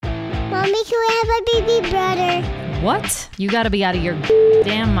Mommy, can we have a baby brother? What? You gotta be out of your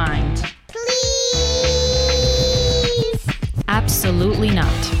damn mind. Please. Absolutely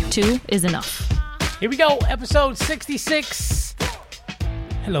not. 2 is enough. Here we go, episode 66.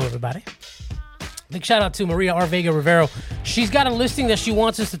 Hello, everybody. Big shout out to Maria R. Vega Rivero. She's got a listing that she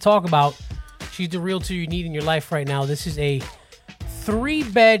wants us to talk about. She's the realtor you need in your life right now. This is a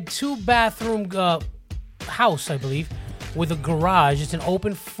 3-bed, 2-bathroom house, I believe, with a garage. It's an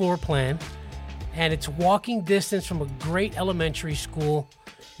open floor plan, and it's walking distance from a great elementary school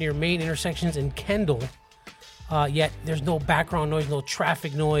near main intersections in Kendall. Yet there's no background noise, no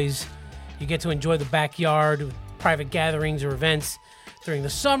traffic noise. You get to enjoy the backyard with private gatherings or events during the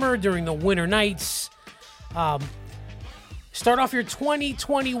summer, during the winter nights. Start off your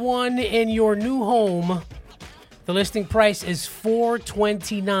 2021 in your new home. The listing price is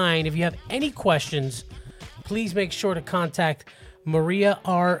 $429. If you have any questions, please make sure to contact Maria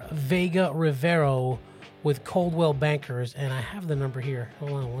R. Vega Rivero with Coldwell Bankers. And I have the number here.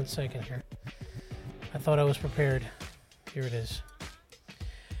 Hold on one second here. I thought I was prepared. Here it is.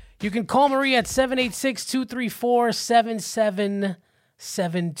 You can call Maria at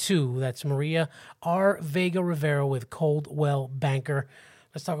 786-234-7772. That's Maria R. Vega Rivero with Coldwell Banker.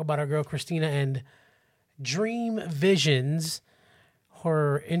 Let's talk about our girl Christina and Dream Visions.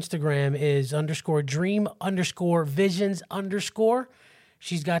 Her Instagram is _dream_visions_.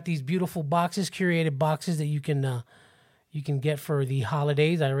 She's got these beautiful boxes, curated boxes that you can get for the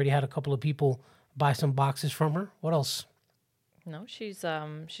holidays. I already had a couple of people buy some boxes from her. What else? No, she's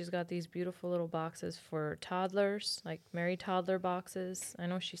got these beautiful little boxes for toddlers, like Mary toddler boxes. I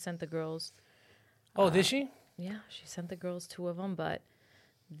know she sent the girls. Oh, did she? Yeah, she sent the girls 2 of them, but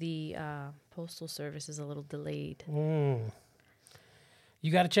the postal service is a little delayed.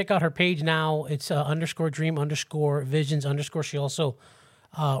 You got to check out her page now. It's _dream_visions_. She also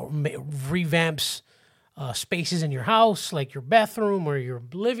revamps spaces in your house, like your bathroom or your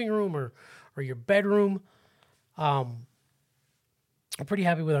living room or your bedroom. I'm pretty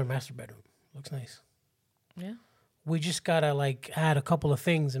happy with our master bedroom. Looks nice. Yeah. We just got to add a couple of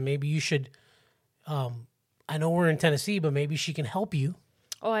things, and maybe you should, I know we're in Tennessee, but maybe she can help you.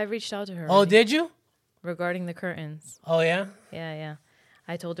 Oh, I reached out to her. Oh, did you? Regarding the curtains. Oh, yeah? Yeah.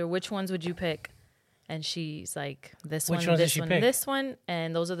 I told her, which ones would you pick? And she's like, this Which one, ones did this she one, pick? this one.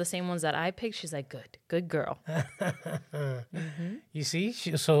 And those are the same ones that I picked. She's like, good girl. You see?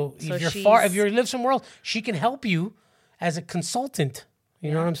 So if she's- if you live somewhere else, she can help you as a consultant.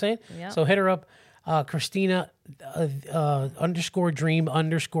 You know what I'm saying? Yeah. So hit her up, Christina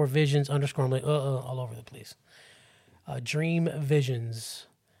 _dream_visions_. I'm like, all over the place. Dream Visions.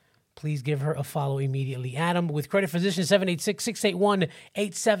 Please give her a follow immediately. Adam with Credit Physician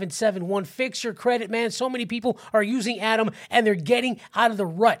 786-681-8771. Fix your credit, man. So many people are using Adam and they're getting out of the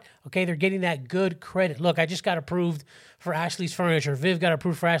rut. Okay, they're getting that good credit. Look, I just got approved for Ashley's Furniture. Viv got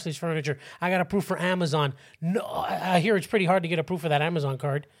approved for Ashley's Furniture. I got approved for Amazon. No, I hear it's pretty hard to get approved for that Amazon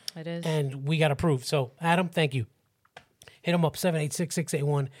card. It is. And we got approved. So, Adam, thank you. Hit them up,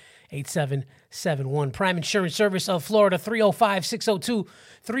 786-681-8771. Prime Insurance Service of Florida,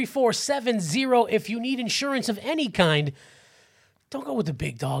 305-602-3470. If you need insurance of any kind, don't go with the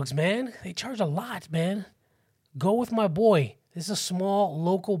big dogs, man. They charge a lot, man. Go with my boy. This is a small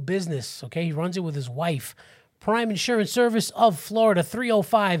local business, okay? He runs it with his wife. Prime Insurance Service of Florida,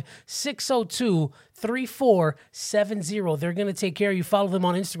 305-602-3470. They're going to take care of you. Follow them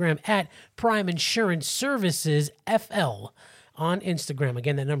on Instagram at Prime Insurance Services FL on Instagram.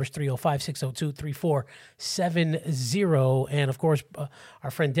 Again, that number is 305-602-3470. And, of course, our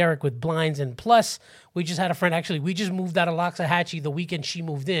friend Derek with Blinds and Plus. We just had a friend, actually, we just moved out of Loxahatchee the weekend she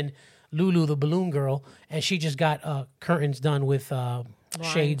moved in, Lulu, the balloon girl, and she just got curtains done with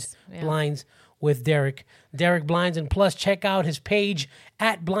shades, blinds, with Derek. Derek Blinds and Plus. Check out his page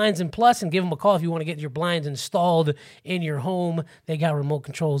at Blinds and Plus and give him a call if you want to get your blinds installed in your home. They got remote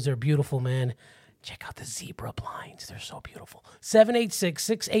controls. They're beautiful, man. Check out the zebra blinds. They're so beautiful.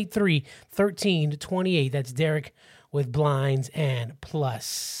 786-683-1328. That's Derek with Blinds and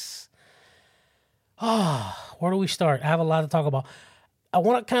Plus. Where do we start? I have a lot to talk about. I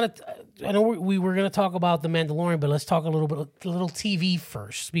want to kind of, I know we were going to talk about The Mandalorian, but let's talk a little TV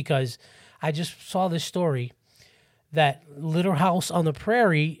first, because I just saw this story that Little House on the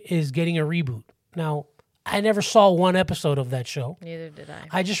Prairie is getting a reboot. Now, I never saw one episode of that show. Neither did I.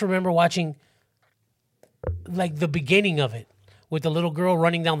 I just remember watching the beginning of it with the little girl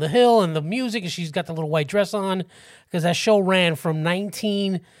running down the hill and the music, and she's got the little white dress on, because that show ran from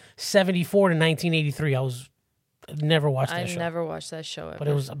 1974 to 1983. I never watched that show. I never watched that show ever. But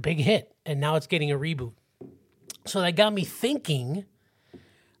it was a big hit, and now it's getting a reboot. So that got me thinking,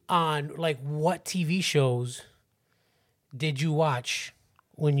 on like what TV shows did you watch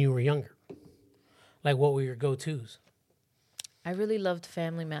when you were younger? Like what were your go-tos? I really loved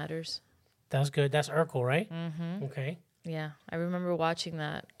Family Matters. That's good. That's Urkel, right? Mm-hmm. Okay. Yeah, I remember watching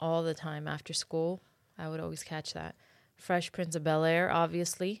that all the time after school. I would always catch that. Fresh Prince of Bel-Air,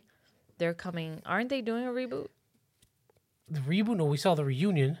 obviously. They're coming. Aren't they doing a reboot? The reboot? No, we saw the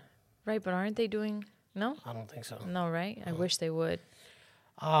reunion. Right, but aren't they doing... No? I don't think so. No, right? I wish they would.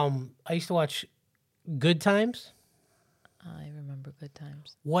 I used to watch Good Times. I remember Good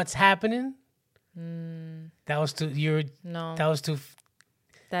Times. What's Happening? That was too... No. That was too...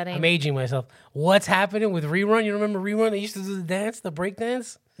 That ain't... I'm aging myself. What's Happening with Rerun? You remember Rerun? They used to do the dance, the break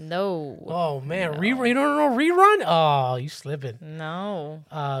dance? No. Oh, man. Rerun? You don't know Rerun? Oh, you slipping. No.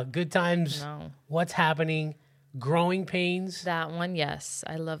 Good Times. No. What's Happening? Growing Pains. That one, yes.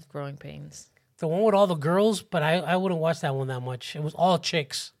 I loved Growing Pains. The one with all the girls, but I wouldn't watch that one that much. It was all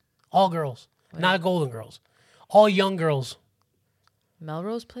chicks. All girls. Not Golden Girls. All young girls.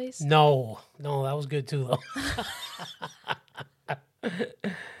 Melrose Place? No, that was good too, though.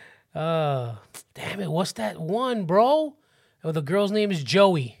 Damn it, what's that one, bro? Oh, the girl's name is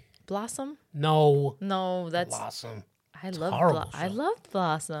Joey. Blossom? No, that's... Blossom. I loved horrible I show. loved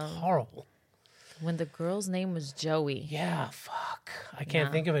Blossom. Horrible. When the girl's name was Joey. Yeah, fuck. I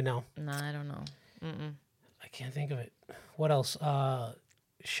can't think of it now. Nah, I don't know. I can't think of it. What else?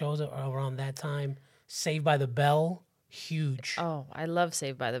 Shows around that time. Saved by the Bell. Huge. Oh, I love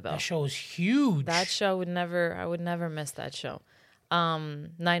Saved by the Bell. That show is huge. That show I would never miss that show.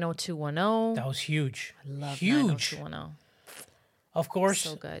 90210. That was huge. I love huge. 90210. Of course.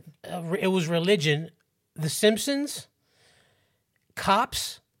 So good. It was religion. The Simpsons.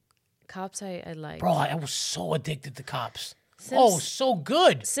 Cops. Cops I like. Bro, I was so addicted to Cops. So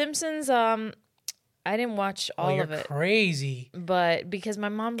good. Simpsons, I didn't watch all of it. Crazy. But because my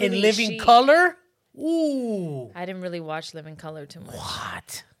mom really... In Living Color? Ooh. I didn't really watch Living Color too much.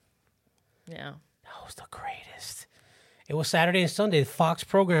 What? Yeah. That was the greatest. It was Saturday and Sunday. Fox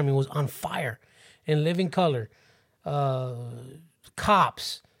programming was on fire. In Living Color.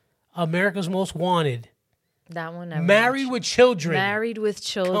 Cops. America's Most Wanted. That one never Married watched. with Children. Married with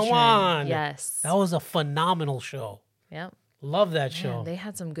Children. Come on. Yes. That was a phenomenal show. Yep. Love that show. Man, they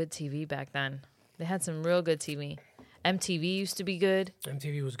had some good TV back then. They had some real good TV. MTV used to be good.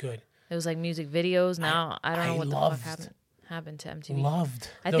 MTV was good. It was like music videos. Now I don't know what the loved- fuck happened to MTV. Loved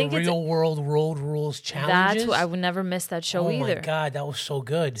I the think it's- Real World Road Rules challenges. That's what I would never miss that show oh either. my God, that was so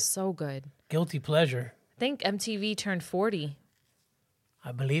good. So good. Guilty pleasure. I think MTV turned 40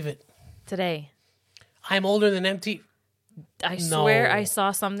 I believe it. today. I'm older than MTV. I swear No. I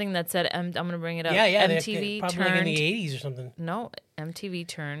saw something that said, I'm going to bring it up. Yeah. MTV probably turned, like in the 80s or something. no, MTV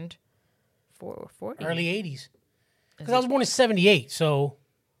turned 40. Early 80s. Because I was born in 78, so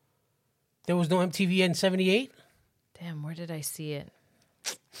there was no MTV in 78? Damn, where did I see it?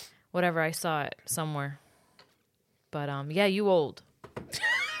 Whatever, I saw it somewhere. But yeah, you old.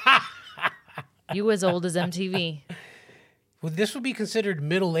 You as old as MTV. Well, this would be considered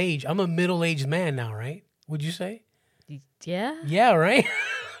middle age. I'm a middle-aged man now, right? Would you say? Yeah? Yeah, right?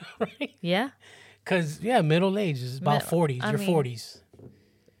 Right? Yeah? Because, middle age is about 40s. I Your mean- 40s.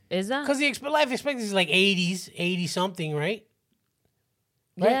 Is that? Because the life expectancy is like 80s, 80-something, right?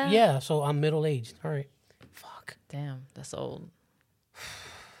 Right? Yeah. Yeah, so I'm middle-aged. All right. Fuck. Damn, that's old.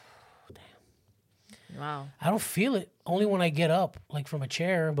 Damn. Wow. I don't feel it. Only when I get up, like from a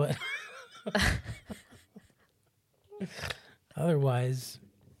chair, but... Otherwise...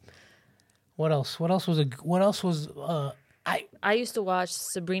 What else? What else was... I used to watch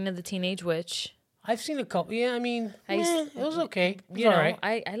Sabrina the Teenage Witch. I've seen a couple. Yeah, I mean, it was okay. It was You know, all right.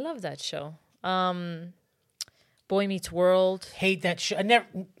 I love that show. Boy Meets World. Hate that show. I never...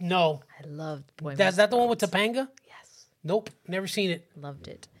 No. I loved Boy Is Meets that the one World. with Topanga? Yes. Nope. Never seen it. Loved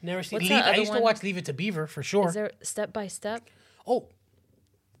it. Never seen What's it. that I other used to one? watch Leave It to Beaver, for sure. Is there Step by Step? Oh.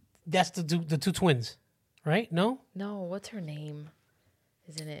 That's the two twins, right? No? No, what's her name?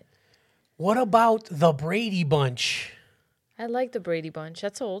 Isn't it? What about the Brady Bunch? I like the Brady Bunch.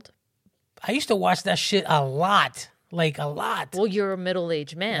 That's old. I used to watch that shit a lot. Like, a lot. Well, you're a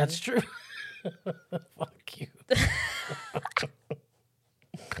middle-aged man. That's true. Fuck you.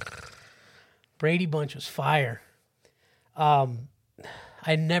 Brady Bunch was fire. I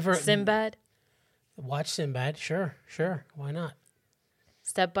never... Sinbad? Watch Sinbad. Sure. Why not?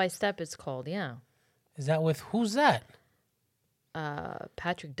 Step by Step it's called, yeah. Is that with... Who's that?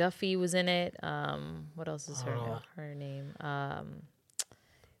 Patrick Duffy was in it. What else is Oh. her name?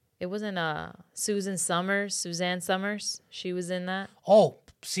 It wasn't Suzanne Summers. She was in that. Oh,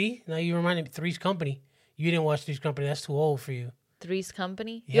 see? Now you reminded me. Three's Company. You didn't watch Three's Company. That's too old for you. Three's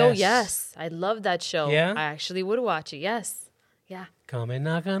Company. Yes. Yo, yes. I love that show. Yeah? I actually would watch it. Yes. Yeah. Come and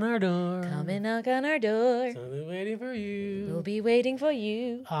knock on our door. Come and knock on our door. Something waiting for We'll you. be waiting for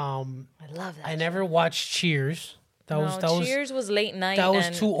you. I love that. never watched Cheers. Cheers was late night. That was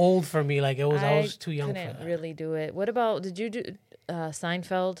and too old for me. Like I was too young for couldn't that. really do it. What about, did you do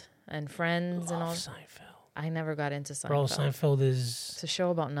Seinfeld and Friends and all? Seinfeld. I never got into Seinfeld. Bro, Seinfeld is... It's a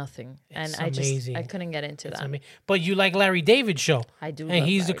show about nothing. And amazing. I couldn't get into that. But you like Larry David's show. I do. And love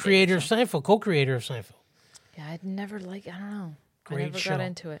he's the Larry creator David of Seinfeld, co-creator of Seinfeld. Yeah, I'd never I don't know. Great I never show. got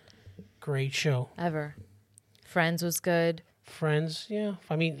into it. Great show. Ever. Friends was good. Friends, yeah.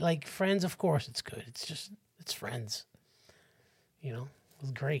 I mean, like, Friends, of course, it's good. It's Friends. You know, it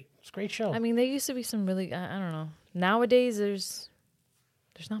was great. It's a great show. I mean, there used to be some really, I don't know. Nowadays, there's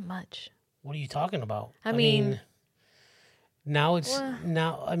not much. What are you talking about? I mean now it's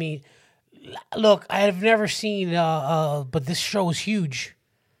look, I have never seen but this show is huge.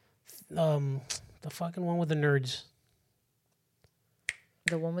 The fucking one with the nerds.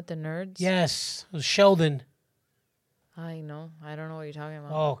 The one with the nerds? Yes, it was Sheldon. I know. I don't know what you're talking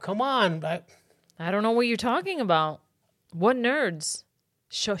about. Oh, come on. I don't know what you're talking about. What nerds?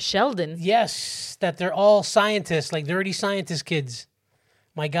 Sheldon? Yes, that they're all scientists, like dirty scientist kids.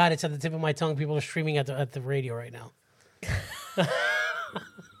 My God, it's at the tip of my tongue. People are streaming at the radio right now.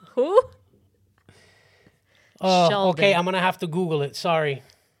 Who? Oh, Sheldon. okay. I'm gonna have to Google it. Sorry.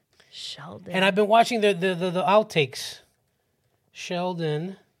 Sheldon. And I've been watching the outtakes.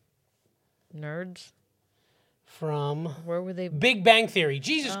 Sheldon Nerds? from Where were they? Big Bang Theory.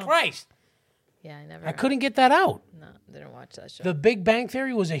 Jesus Christ! Yeah, I couldn't get that out. No, didn't watch that show. The Big Bang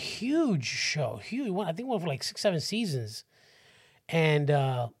Theory was a huge show. Huge one. I think it went for like 6-7 seasons. And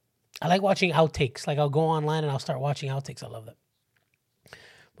I like watching outtakes. Like I'll go online and I'll start watching outtakes. I love that.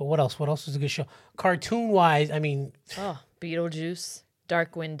 But what else? What else was a good show? Cartoon wise, I mean, Beetlejuice,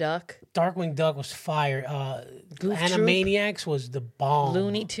 Darkwing Duck, Darkwing Duck was fire. Goof Troop, Animaniacs was the bomb.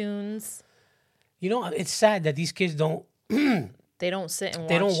 Looney Tunes. You know, it's sad that these kids don't. They don't sit and watch.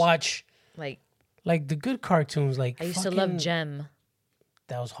 They don't watch like the good cartoons. Like I used to love Gem.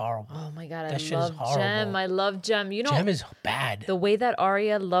 That was horrible. Oh my God, That I shit is love horrible. Gem. I love Gem. You know, Gem is bad. the way that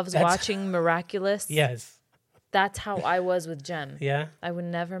Arya loves watching Miraculous. Yes. That's how I was with Gem. Yeah. I would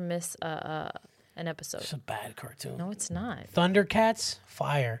never miss an episode. It's a bad cartoon. No, it's not. Thundercats,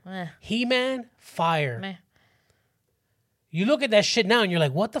 fire. Eh. He-Man, fire. Meh. You look at that shit now and you're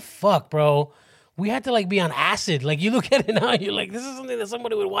like, what the fuck, bro? We had to like be on acid. Like you look at it now and you're like, this is something that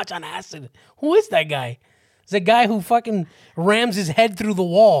somebody would watch on acid. Who is that guy? It's a guy who fucking rams his head through the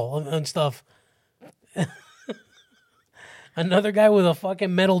wall and stuff. Another guy with a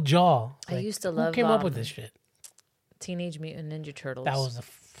fucking metal jaw. I used to love. Who came up with this shit? Teenage Mutant Ninja Turtles. That was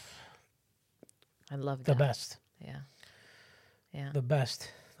I loved the that. best. Yeah. Yeah. The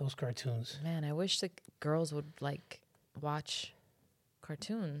best. Those cartoons. Man, I wish the girls would like watch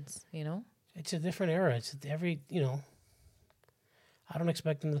cartoons, you know? It's a different era. It's I don't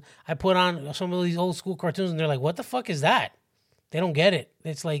expect them to. I put on some of these old school cartoons and they're like, what the fuck is that? They don't get it.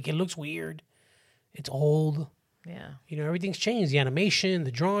 It's like, it looks weird. It's old. Yeah. You know, everything's changed. The animation,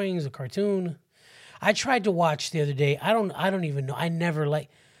 the drawings, the cartoon. I tried to watch the other day. I don't even know. I never like,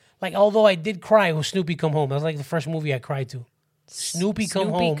 although I did cry when Snoopy Come Home. That was like the first movie I cried to. Snoopy Come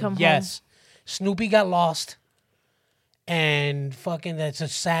Home. Yes. Snoopy got lost. And fucking, that's a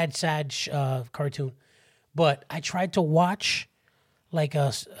sad cartoon. But I tried to watch like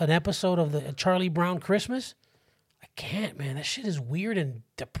an episode of the Charlie Brown Christmas. I can't, man. That shit is weird and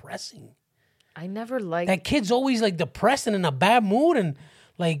depressing. I never liked That kid's always like depressed and in a bad mood and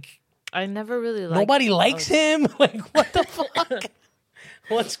like I never really liked nobody likes him. Like, what the fuck?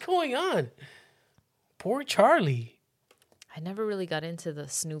 What's going on? Poor Charlie. I never really got into the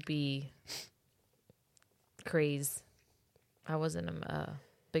Snoopy craze. I wasn't a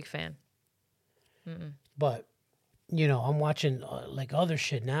big fan. But, you know, I'm watching like other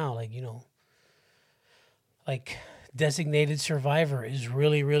shit now. Like, you know, like Designated Survivor is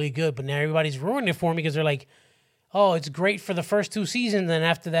really, really good. But now everybody's ruining it for me because they're like, oh, it's great for the first 2 seasons. Then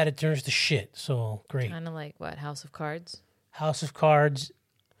after that, it turns to shit. So, great. Kind of like what, House of Cards? House of Cards.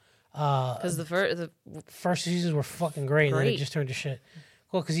 Because the First seasons were fucking great. And then it just turned to shit.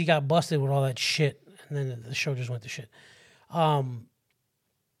 Well, because he got busted with all that shit. And then the show just went to shit.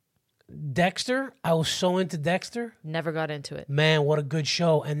 Dexter, I was so into Dexter. never got into it. Man, what a good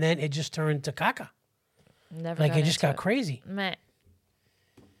show. And then it just turned to caca. Never Like got it just into got crazy. Meh.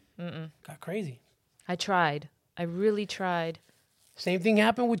 Got crazy. I tried. I really tried. Same thing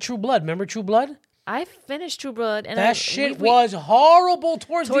happened with True Blood. Remember True Blood? I finished True Blood, and that shit was horrible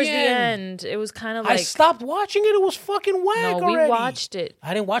towards the end. It was kind of like I stopped watching it. It was fucking whack. No, already. we watched it.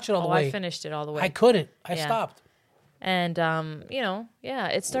 I didn't watch it all the way. I finished it all the way. I couldn't. I stopped. And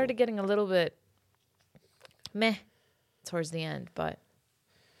it started getting a little bit meh towards the end, but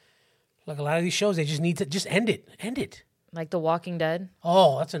like a lot of these shows, they just need to just end it. End it. Like The Walking Dead.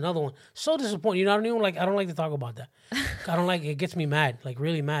 Oh, that's another one. So disappointing. You know, I don't like to talk about that. I don't like it. Gets me mad, like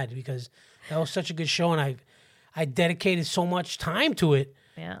really mad, because that was such a good show, and I dedicated so much time to it.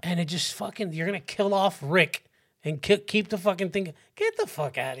 Yeah. And it just fucking, you're gonna kill off Rick and keep the fucking thing. Get the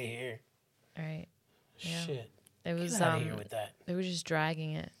fuck out of here. Right. Yeah. Shit. It was Get out of here with that. They were just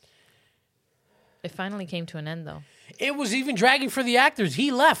dragging it. It finally came to an end, though. It was even dragging for the actors.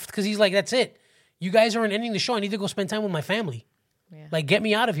 He left because he's like, that's it. You guys aren't ending the show. I need to go spend time with my family. Yeah. Like, get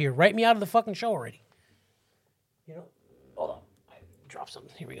me out of here. Write me out of the fucking show already. You know? Hold on. I dropped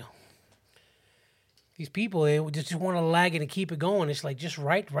something. Here we go. These people, they just want to lag it and keep it going. It's like, just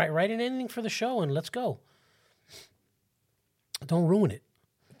write an ending for the show and let's go. Don't ruin it.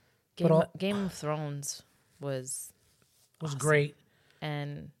 Game of Thrones was awesome. Great.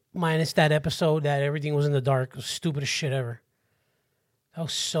 And minus that episode that everything was in the dark. It was stupidest shit ever. That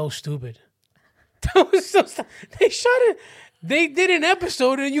was so stupid. That was so they shot it. They did an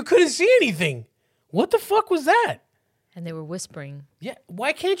episode and you couldn't see anything. What the fuck was that? And they were whispering. Yeah,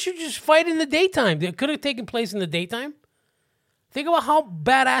 why can't you just fight in the daytime? It could have taken place in the daytime. Think about how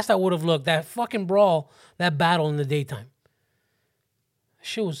badass that would have looked. That fucking brawl, that battle in the daytime. That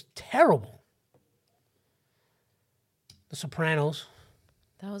shit was terrible. The Sopranos.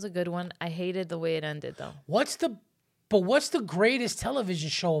 That was a good one. I hated the way it ended, though. What's the greatest television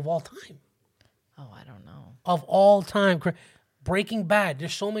show of all time? Oh, I don't know. Of all time. Breaking Bad.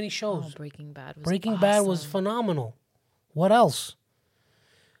 There's so many shows. Oh, Breaking Bad was Bad was phenomenal. What else?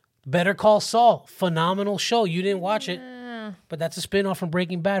 Better Call Saul. Phenomenal show. You didn't watch it, but that's a spinoff from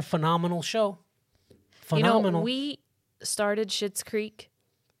Breaking Bad. Phenomenal show. Phenomenal. You know, we started Schitt's Creek,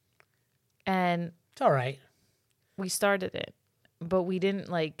 and it's all right. We started it, but we didn't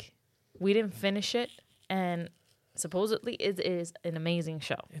finish it, and supposedly it is an amazing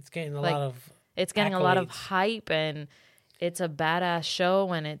show. It's getting a lot of hype, and it's a badass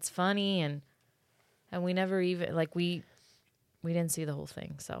show, and it's funny, and we never even we didn't see the whole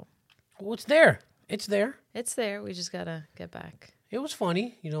thing. So, well, it's there. It's there. It's there. We just gotta get back. It was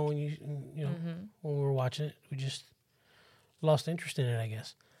funny, you know, when when we were watching it, we just lost interest in it, I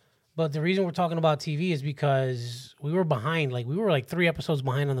guess. But the reason we're talking about TV is because we were behind. Like, we were 3 episodes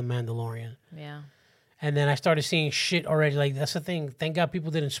behind on The Mandalorian. Yeah. And then I started seeing shit already. Like, that's the thing. Thank God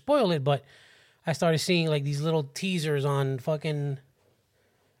people didn't spoil it, but I started seeing, these little teasers on fucking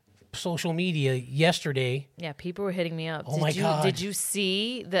social media yesterday. Yeah, people were hitting me up. Oh, my God. Did you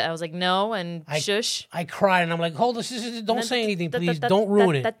see that? I was like, no, and shush. I cried, and I'm like, hold on, don't say anything, please. Don't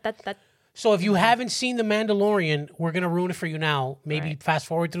ruin it. So if you haven't seen The Mandalorian, we're going to ruin it for you now. Maybe fast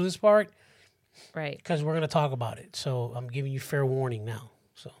forward through this part. Right. Because we're going to talk about it. So I'm giving you fair warning now.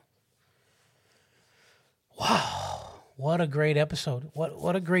 So, wow. What a great episode.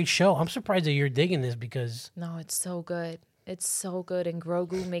 What a great show. I'm surprised that you're digging this because... No, it's so good. It's so good, and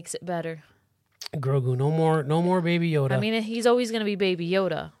Grogu makes it better. Grogu, no more Baby Yoda. I mean, he's always going to be Baby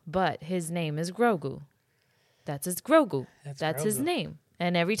Yoda, but his name is Grogu. That's his Grogu. That's his name.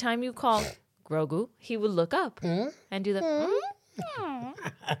 And every time you call Grogu, he would look up and do the...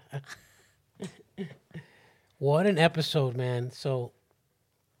 What an episode, man. So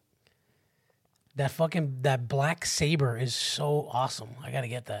that black saber is so awesome. I got to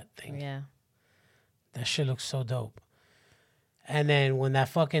get that thing. Yeah. That shit looks so dope. And then when that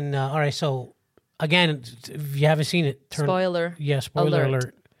fucking... all right, so again, if you haven't seen it... Spoiler. Yeah, spoiler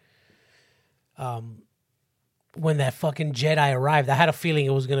alert. When that fucking Jedi arrived, I had a feeling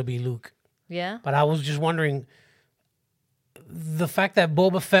it was going to be Luke. Yeah? But I was just wondering... The fact that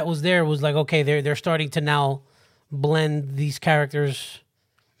Boba Fett was there was like, okay, they're starting to now blend these characters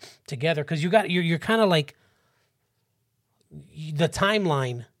together. Because you're kind of like... The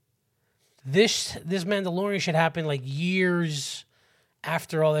timeline... This Mandalorian should happen years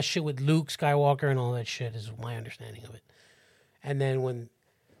after all that shit with Luke Skywalker and all that shit is my understanding of it. And then when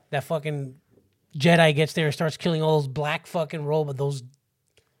that fucking Jedi gets there and starts killing all those black fucking robots, those,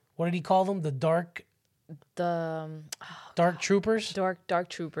 what did he call them? The dark troopers? Dark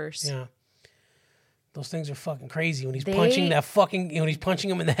troopers. Yeah. Those things are fucking crazy when he's punching that fucking, when he's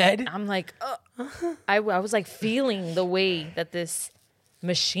punching him in the head. I'm like, I was feeling the way that this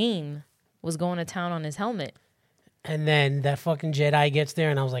machine was going to town on his helmet. And then that fucking Jedi gets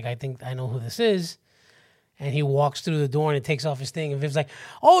there, and I was like, I think I know who this is. And he walks through the door and it takes off his thing. And Viv's like,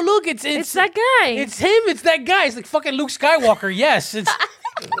 "Oh, look, it's that guy. It's him. It's that guy. It's like fucking Luke Skywalker. Yes, it's."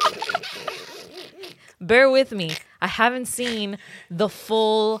 Bear with me. I haven't seen the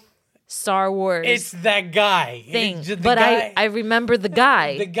full Star Wars It's that guy. thing, It's just the but guy, I remember the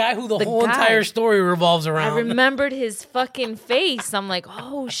guy. the guy who the the whole guy. entire story revolves I around. remembered his fucking face. I'm like,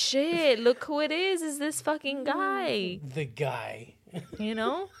 oh shit, look who it is. Is this fucking guy? The guy. You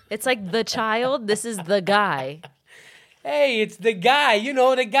know? It's like the child. This is the guy. Hey, it's the guy. You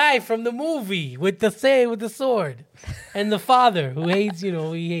know, the guy from the movie with the sword, and the father who hates. You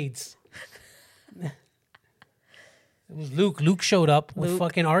know, he hates. It was Luke. Luke showed up with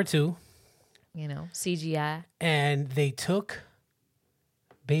fucking R2. You know, CGI. And they took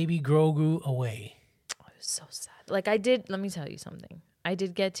baby Grogu away. Oh, it was so sad. Like let me tell you something. I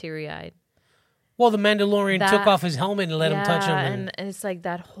did get teary-eyed. Well, the Mandalorian took off his helmet and let him touch him. And it's like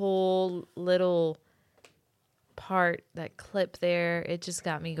that whole little part, that clip there, it just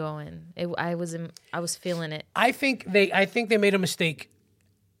got me going. I was feeling it. I think they made a mistake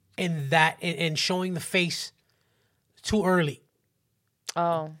in that in showing the face too early.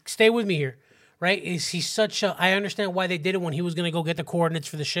 Oh. Stay with me here. Right? Is he such a... I understand why they did it when he was going to go get the coordinates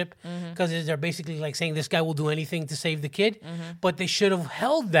for the ship. Because they're basically like saying this guy will do anything to save the kid. But they should have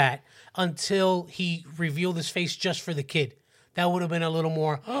held that until he revealed his face just for the kid. That would have been a little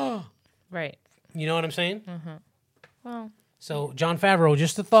more... Right. You know what I'm saying? Well... So, John Favreau,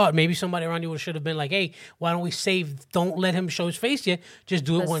 just a thought. Maybe somebody around you should have been like, hey, why don't we don't let him show his face yet. Just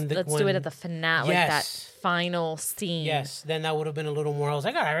do it Let's do it at the finale, like that final scene. Yes, then that would have been a little more. I was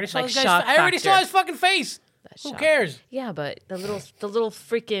like, I already saw Like this guy's, shock I already factor. saw his fucking face. Who shock. cares? Yeah, but the little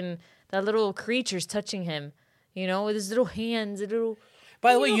freaking, that little creature's touching him, you know, with his little hands,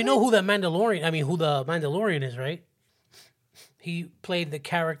 By the way, you know who the Mandalorian is, right? He played the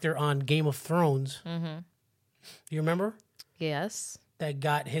character on Game of Thrones. You remember? Yes. That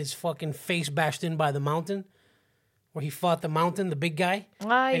got his fucking face bashed in by the mountain. Where he fought the mountain, the big guy.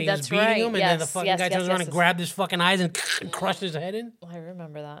 Right, and he that's was beating right. him, and then the fucking guy turns around and grabbed his fucking eyes and crushed his head in. I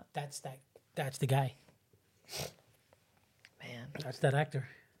remember that. That's the guy. Man. That's that actor.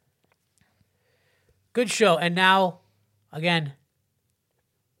 Good show. And now, again,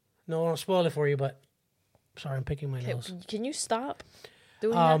 no, I won't spoil it for you, but sorry, I'm picking my nose. Can you stop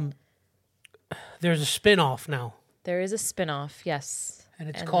doing that? There's a spin-off now. There is a spinoff, yes. And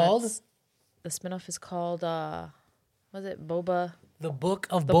it's called? The spinoff is called, was it Boba? The Book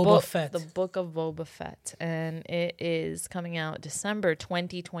of Boba Fett. The Book of Boba Fett. And it is coming out December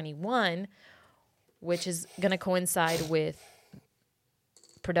 2021, which is going to coincide with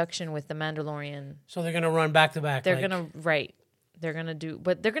production with The Mandalorian. So they're going to run back to back. They're going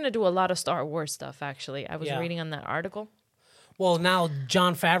to do a lot of Star Wars stuff, actually. I was reading on that article. Well, now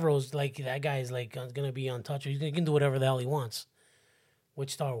John Favreau's like, that guy is like going to be untouchable. He can do whatever the hell he wants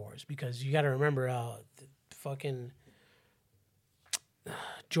with Star Wars, because you got to remember, fucking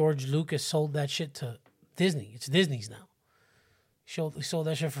George Lucas sold that shit to Disney. It's Disney's now. He sold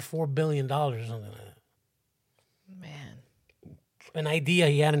that shit for $4 billion or something like that. Man. An idea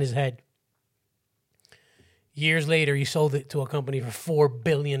he had in his head. Years later, he sold it to a company for $4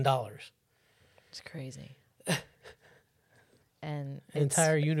 billion. It's crazy. And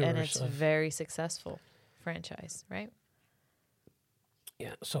entire universe. And it's very successful franchise, right?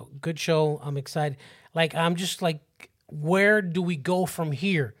 Yeah, so good show. I'm excited. Like, I'm just like, where do we go from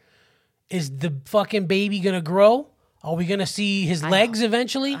here? Is the fucking baby gonna grow? Are we gonna see his legs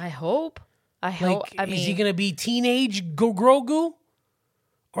eventually? I hope. I hope. Like, is he gonna be teenage Grogu,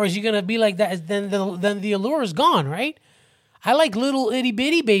 or is he gonna be like that? Then the allure is gone, right? I like little itty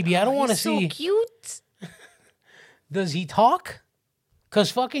bitty baby. I don't want to see. So cute. Does he talk? Because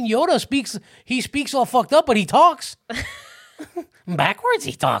fucking Yoda speaks. He speaks all fucked up, but he talks. Backwards,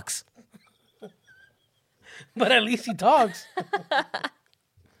 he talks. But at least he talks.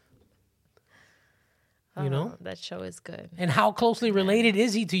 You know? That show is good. And how closely related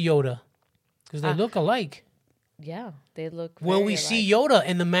is he to Yoda? Because they look alike. Yeah, they look Will we see Yoda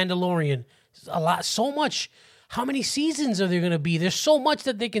in The Mandalorian? So much. How many seasons are there going to be? There's so much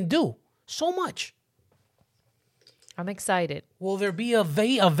that they can do. So much. I'm excited. Will there be a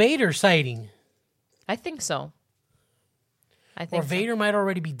Vader sighting? I think so. Or Vader might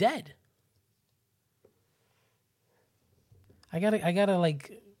already be dead. I gotta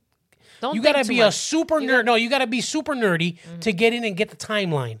like. You gotta be a super nerd. No, you gotta be super nerdy to get in and get the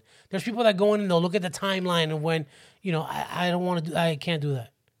timeline. There's people that go in and they'll look at the timeline, and when I don't want to do. I can't do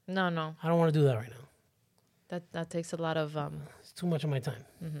that. No. I don't want to do that right now. That takes a lot of. It's too much of my time.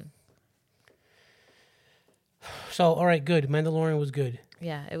 So, all right, good. Mandalorian was good.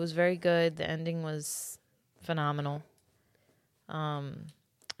 Yeah, it was very good. The ending was phenomenal.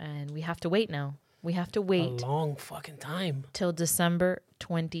 And we have to wait now. We have to wait A long fucking time. till December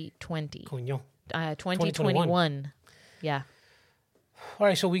 2020. Coño. 2021. Yeah. All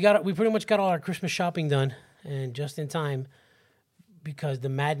right, so we pretty much got all our Christmas shopping done, and just in time, because the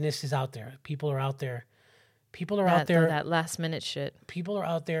madness is out there. People are out there. People are out there. That last minute shit. People are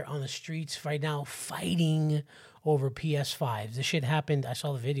out there on the streets right now fighting over PS5s. This shit happened. I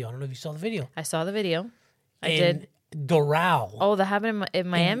saw the video. I don't know if you saw the video. I saw the video. I in did. Doral. Oh, that happened in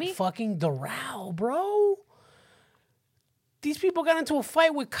Miami? In fucking Doral, bro. These people got into a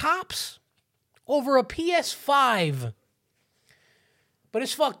fight with cops over a PS5. But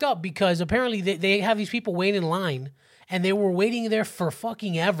it's fucked up because apparently they have these people waiting in line, and they were waiting there for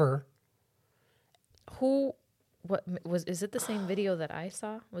fucking ever. Is it the same video that I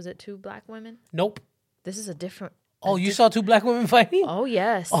saw? Was it 2 black women? Nope. This is a different. Oh, you saw 2 black women fighting? Oh,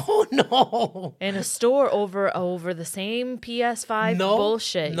 yes. Oh, no. In a store over the same PS5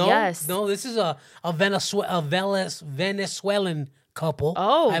 bullshit. No, yes. No, this is a Venezuelan couple,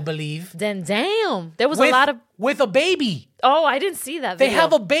 I believe. Then damn. There was a lot of... With a baby. Oh, I didn't see that video. They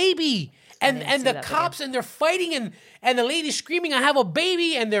have a baby. And the cops, video. and they're fighting, and the lady's screaming, I have a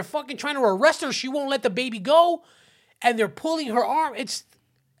baby, and they're fucking trying to arrest her. She won't let the baby go. And they're pulling her arm. It's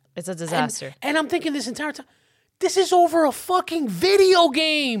a disaster. And I'm thinking this entire time, this is over a fucking video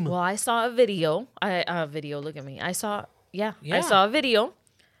game. Well, I saw a video. Look at me. I saw a video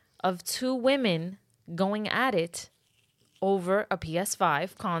of 2 women going at it over a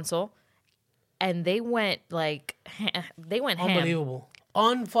PS5 console, and they went ham. Unbelievable.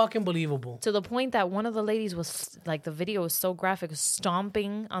 Unfucking believable. To the point that one of the ladies was, like, the video was so graphic,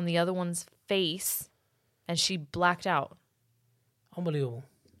 stomping on the other one's face, and she blacked out. Unbelievable.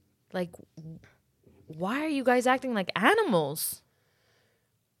 Like, why are you guys acting like animals?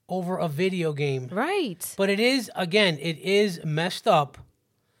 Over a video game. Right. But it is messed up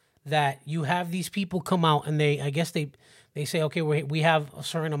that you have these people come out and they say, okay, we have a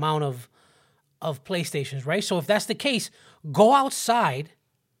certain amount of PlayStations, right? So if that's the case, go outside,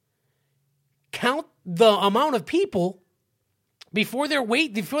 count the amount of people before they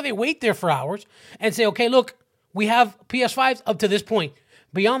wait there for hours, and say, okay, look, we have PS5s up to this point.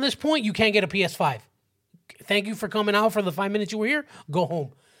 Beyond this point, you can't get a PS5. Thank you for coming out for the 5 minutes you were here. Go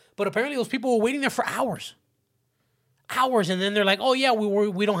home. But apparently those people were waiting there for hours. And then they're like, oh yeah,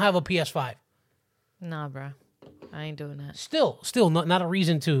 we don't have a PS5. Nah, bro. I ain't doing that. Still not a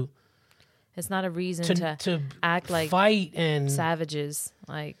reason to... It's not a reason to act like fight and savages.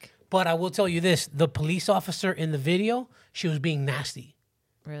 Like, but I will tell you this: the police officer in the video, she was being nasty.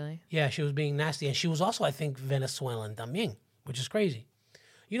 Really? Yeah, she was being nasty, and she was also, I think, Venezuelan también, which is crazy.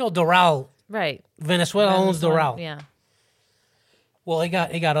 You know, Doral, right? Venezuela owns Doral. Yeah. Well, it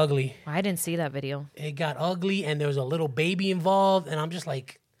got ugly. I didn't see that video. It got ugly, and there was a little baby involved, and I'm just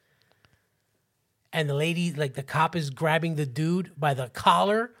like, and the lady, like the cop is grabbing the dude by the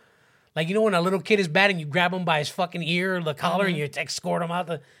collar. Like, you know when a little kid is bad and you grab him by his fucking ear or the collar and you're escorting him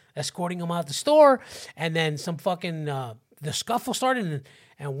out the store, and then some fucking the scuffle started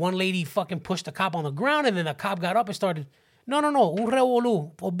and one lady fucking pushed the cop on the ground, and then the cop got up and started, no, un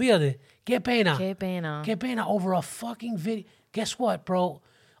revolú, olvídate, qué pena over a fucking video. Guess what, bro?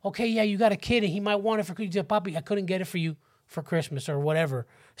 Okay, yeah, you got a kid and he might want it for Christmas. Papi, I couldn't get it for you for Christmas or whatever.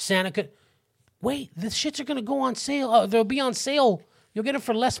 Santa could. Wait, the shits are gonna go on sale. They'll be on sale. You'll get it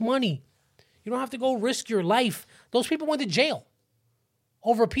for less money. You don't have to go risk your life. Those people went to jail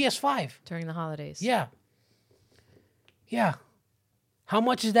over a PS5. During the holidays. Yeah. Yeah. How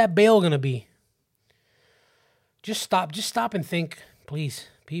much is that bail going to be? Just stop and think, please,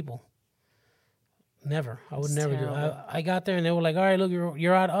 people. Never. I would never do it. I got there and they were like, all right, look,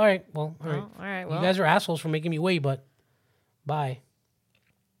 you're out. All right. Well, all right. All right. Well, you guys are assholes for making me wait, but bye.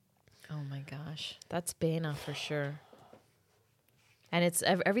 Oh my gosh. That's pena for sure. And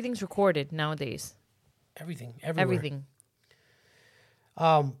everything's recorded nowadays. Everything. Everywhere. Everything.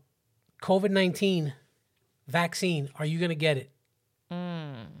 COVID-19 vaccine. Are you going to get it?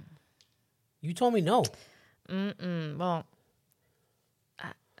 You told me no. Well,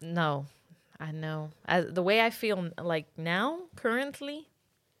 no. I know. The way I feel like now, currently,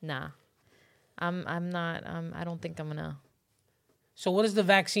 nah. I'm not. I don't think I'm going to. So what does the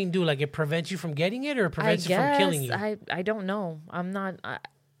vaccine do? Like, it prevents you from getting it, or it prevents it from killing you? I don't know. I'm not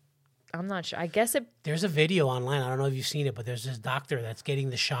sure. I guess it... There's a video online. I don't know if you've seen it, but there's this doctor that's getting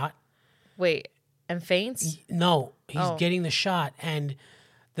the shot. Wait, and faints? No, he's getting the shot, and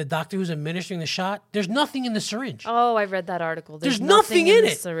the doctor who's administering the shot, there's nothing in the syringe. Oh, I read that article. There's nothing in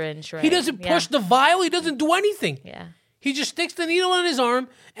the it. Syringe, right? He doesn't push the vial. He doesn't do anything. Yeah. He just sticks the needle in his arm,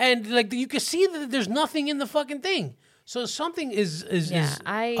 and like you can see that there's nothing in the fucking thing. So something is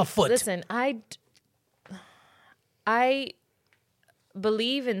afoot. Listen, I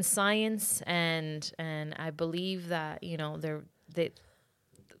believe in science, and I believe that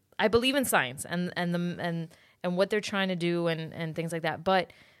I believe in science and what they're trying to do and things like that.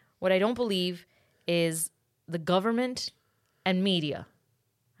 But what I don't believe is the government and media.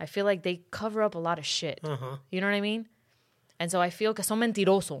 I feel like they cover up a lot of shit. You know what I mean? And so I feel que son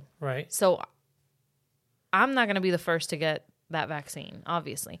mentiroso. Right. So I'm not going to be the first to get that vaccine,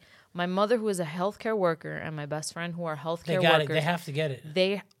 obviously. My mother, who is a healthcare worker, and my best friend, who are healthcare workers. They have to get it.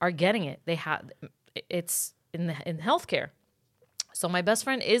 They are getting it. It's in healthcare. So my best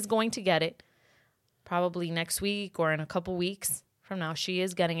friend is going to get it probably next week or in a couple weeks from now. She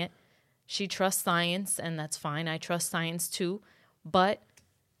is getting it. She trusts science, and that's fine. I trust science too. But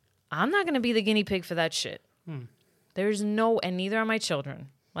I'm not going to be the guinea pig for that shit. There's and neither are my children.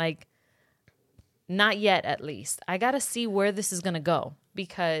 Like, not yet, at least. I got to see where this is going to go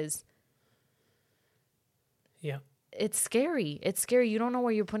because it's scary. It's scary. You don't know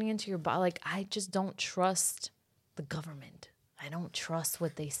where you're putting into your body. Like, I just don't trust the government. I don't trust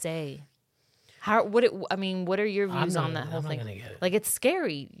what they say. What are your views on that whole thing? Like, it's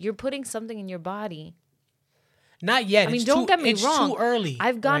scary. You're putting something in your body. Not yet. I mean, don't get me wrong. It's too early.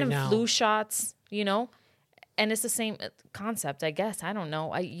 I've gotten flu shots, and it's the same concept, I guess. I don't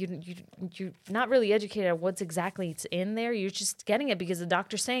know. You're not really educated on what's exactly in there. You're just getting it because the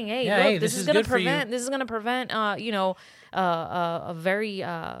doctor's saying, "Hey, look, this is going to prevent. This is going to prevent, a very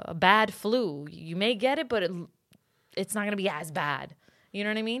bad flu. You may get it, but it's not going to be as bad." You know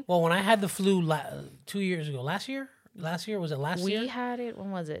what I mean? Well, when I had the flu 2 years ago, last year was it last year? We had it.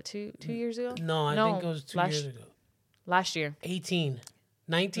 When was it? Two years ago? No, I think it was 2 years ago. Last year.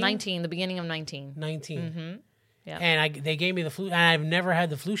 19, the beginning of 19. Mm-hmm. Yeah. And they gave me the flu, and I've never had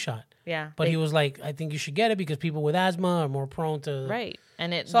the flu shot. Yeah. But he was like, I think you should get it because people with asthma are more prone to... Right.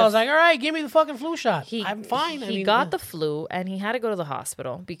 So I was like, all right, give me the fucking flu shot. I'm fine. He got the flu, and he had to go to the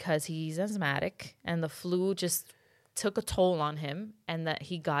hospital because he's asthmatic, and the flu just took a toll on him, and that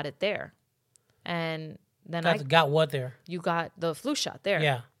he got it there. And then got what there? You got the flu shot there.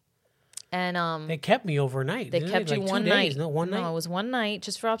 Yeah. And they kept me overnight. They kept you one night. No, one night. No, it was one night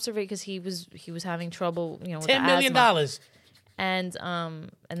just for observation because he was having trouble, with $10 million. And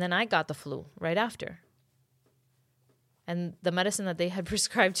then I got the flu right after. And the medicine that they had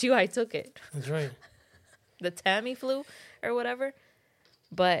prescribed to you, I took it. That's right. The Tamiflu or whatever.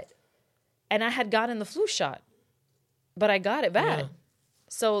 And I had gotten the flu shot, but I got it bad. Yeah.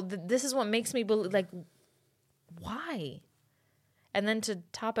 So this is what makes me believe, like, why? And then to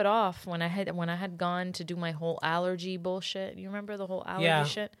top it off, when I had gone to do my whole allergy bullshit, you remember the whole allergy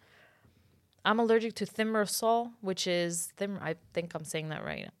shit? I'm allergic to thimerosal, which is I think I'm saying that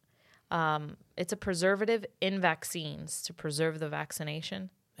right. It's a preservative in vaccines to preserve the vaccination.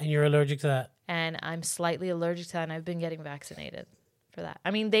 And you're allergic to that? And I'm slightly allergic to that, and I've been getting vaccinated for that.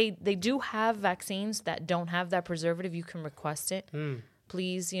 I mean, they do have vaccines that don't have that preservative. You can request it.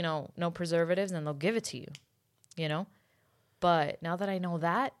 Please, no preservatives, and they'll give it to you, But now that I know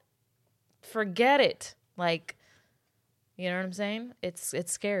that, forget it. Like, you know what I'm saying? It's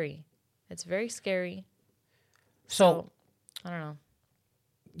scary. It's very scary. So I don't know.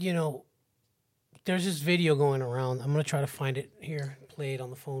 There's this video going around. I'm going to try to find it here, play it on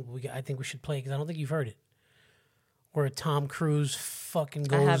the phone. I think we should play it because I don't think you've heard it. Where Tom Cruise fucking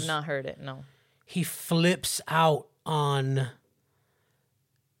goes. I have not heard it, no. He flips out on...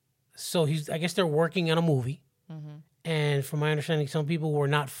 So I guess they're working on a movie. Mm-hmm. And from my understanding, some people were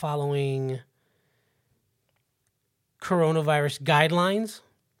not following coronavirus guidelines.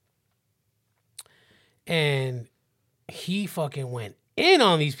 And he fucking went in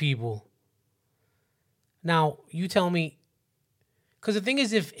on these people. Now, you tell me, because the thing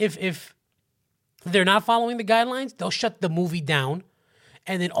is, if they're not following the guidelines, they'll shut the movie down,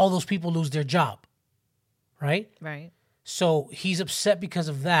 and then all those people lose their job, right? Right. So he's upset because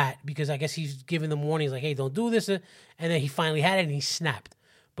of that, because I guess he's giving them warnings like, hey, don't do this. And then he finally had it and he snapped.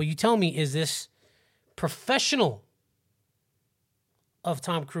 But you tell me, is this professional of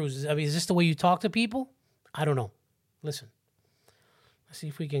Tom Cruise? I mean, is this the way you talk to people? I don't know. Listen. Let's see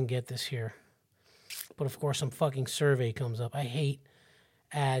if we can get this here. But of course, some fucking survey comes up. I hate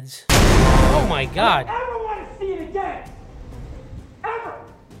ads. Oh my God. I never want to see it again. Ever.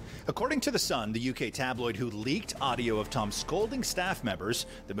 According to The Sun, the UK tabloid who leaked audio of Tom scolding staff members,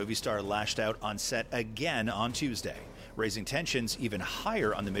 the movie star lashed out on set again on Tuesday. raising tensions even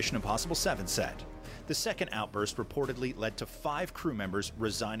higher on the Mission Impossible 7 set. The second outburst reportedly led to 5 crew members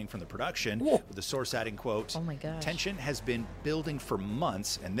resigning from the production, with the source adding, quote, "Oh my gosh. Tension has been building for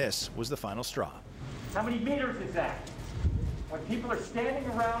months, and this was the final straw." How many meters is that? When people are standing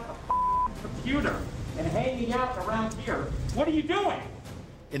around a computer and hanging out around here, what are you doing?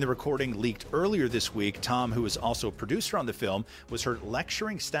 In the recording leaked earlier this week, Tom, who is also a producer on the film, was heard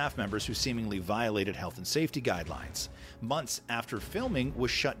lecturing staff members who seemingly violated health and safety guidelines. Months after filming was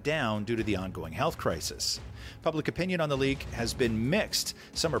shut down due to the ongoing health crisis. Public opinion on the leak has been mixed.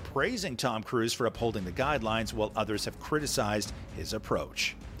 Some are praising Tom Cruise for upholding the guidelines, while others have criticized his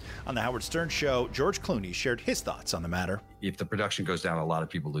approach. On the Howard Stern Show, George Clooney shared his thoughts on the matter. If the production goes down, a lot of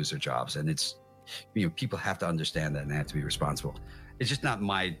people lose their jobs, and people have to understand that and they have to be responsible. It's just not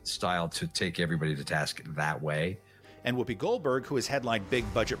my style to take everybody to task that way. And Whoopi Goldberg, who has headlined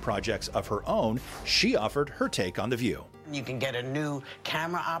big budget projects of her own, she offered her take on The View. You can get a new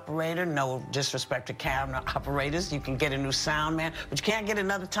camera operator, no disrespect to camera operators. You can get a new sound man, but you can't get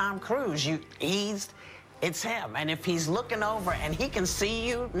another Tom Cruise. It's him. And if he's looking over and he can see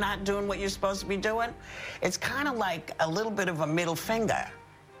you not doing what you're supposed to be doing, it's kind of like a little bit of a middle finger,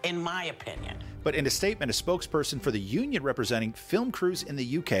 in my opinion. But in a statement, a spokesperson for the union representing film crews in the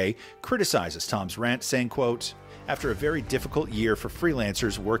UK criticizes Tom's rant, saying, quote, "After a very difficult year for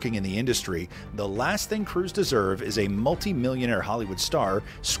freelancers working in the industry, the last thing crews deserve is a multi-millionaire Hollywood star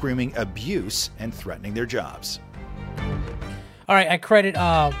screaming abuse and threatening their jobs." All right, I credit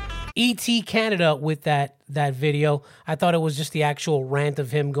ET Canada with that video. I thought it was just the actual rant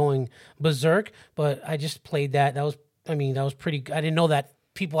of him going berserk, but I just played that. That was pretty. I didn't know that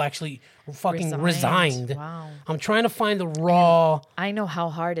people actually fucking resigned. Wow. I'm trying to find the raw. I know how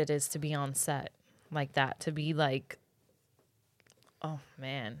hard it is to be on set like that, to be like, oh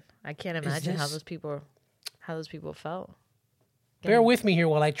man, I can't imagine how those people felt. Bear with me here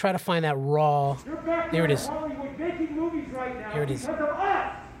while I try to find that raw. There it is. Hollywood making movies right now Here it is. because of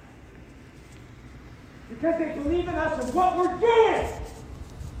us. Because they believe in us and what we're doing.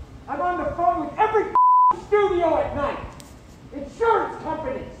 I'm on the phone with every studio at night. Insurance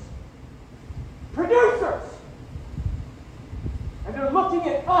companies. Producers. And they're looking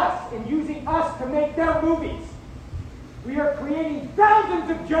at us and using us to make their movies. We are creating thousands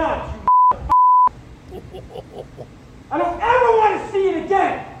of jobs, you I don't ever want to see it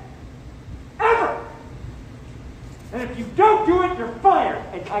again. Ever. And if you don't do it, you're fired.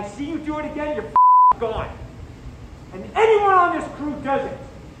 And I see you do it again, you're gone. And anyone on this crew does it.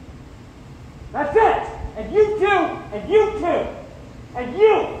 That's it. And you too, and you too, and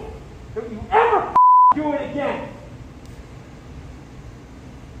you. Don't you ever do it again.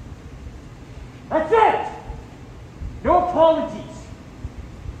 That's it. No apologies.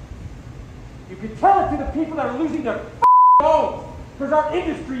 You can tell it to the people that are losing their homes because our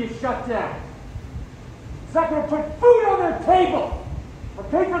industry is shut down. It's not going to put food on their table or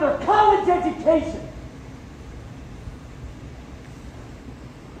pay for their college education.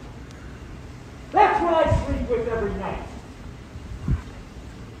 That's what I sleep with every night.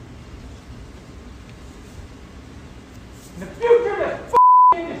 And the future of this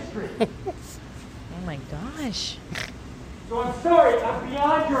industry. Oh my gosh. So I'm sorry, I'm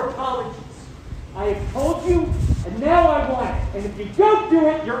beyond your apologies. I have told you, and now I want it. And if you don't do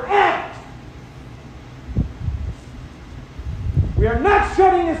it, you're out. We are not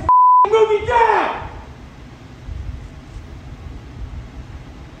shutting this movie down.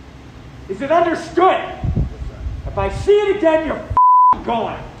 Is it understood? If I see it again, you're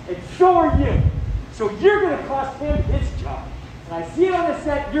gone. And so are you. So you're going to cost him his job. And I see it on the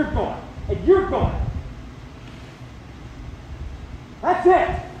set, you're gone. And you're gone. That's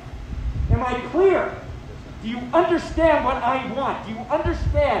it. Am I clear? Do you understand what I want? Do you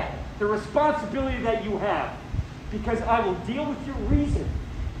understand the responsibility that you have? Because I will deal with your reason.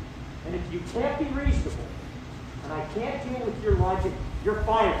 And if you can't be reasonable, and I can't deal with your logic, you're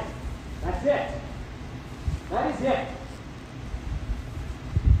fired. That's it. That is it.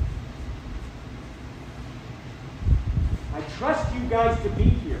 I trust you guys to be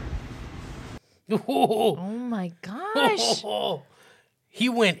here. Oh my gosh. He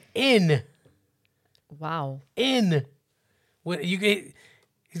went in. Wow. In.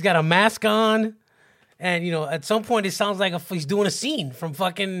 He's got a mask on. And, at some point it sounds like he's doing a scene from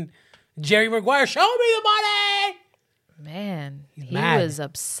fucking Jerry Maguire. Show me the money! Man, he mad. was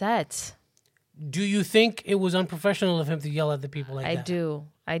upset. Do you think it was unprofessional of him to yell at the people like that?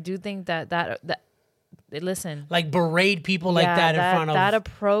 I do think that listen. Like berate people like that in front of... That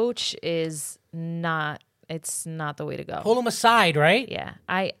approach is not... It's not the way to go. Pull them aside, right? Yeah.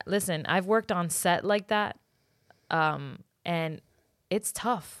 I've worked on set like that And it's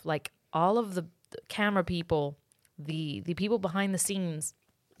tough. Like all of the camera people, the people behind the scenes,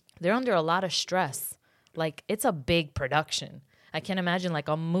 they're under a lot of stress. Like it's a big production. I can't imagine like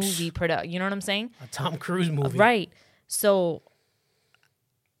a movie production. You know what I'm saying? A Tom Cruise movie. Right. So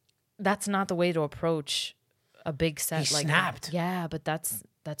that's not the way to approach a big set. He like snapped. Yeah, but that's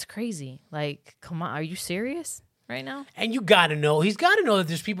crazy. Like, come on, are you serious right now? And you gotta know, he's gotta know that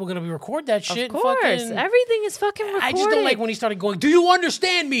there's people gonna be record that shit. Of course, everything is fucking recorded. I just don't like when he started going, "Do you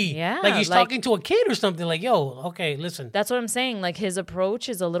understand me?" Yeah, like he's talking to a kid or something. Like, yo, okay, listen. That's what I'm saying. Like his approach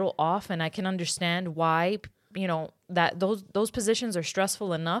is a little off, and I can understand why. You know that those positions are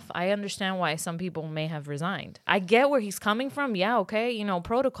stressful enough. I understand why some people may have resigned. I get where he's coming from. Yeah, okay. You know,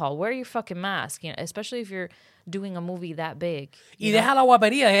 protocol. Wear your fucking mask. You know, especially if you're doing a movie that big. Y deja la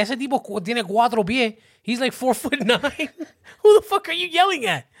guapería. Ese tipo tiene 4 pies. He's like 4'9". Who the fuck are you yelling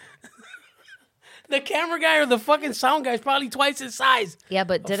at? The camera guy or the fucking sound guy is probably twice his size. Yeah,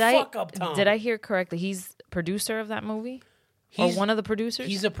 but did I hear correctly? He's producer of that movie. Or one of the producers?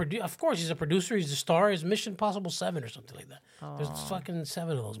 He's a producer. Of course, he's a producer. He's a star. He's Mission Impossible 7 or something like that. There's fucking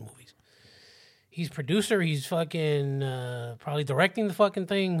 7 of those movies. He's producer. He's fucking probably directing the fucking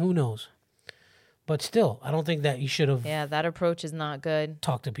thing. Who knows? But still, I don't think that you should have. Yeah, that approach is not good.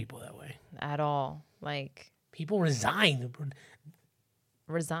 Talked to people that way. At all. Like. People resign.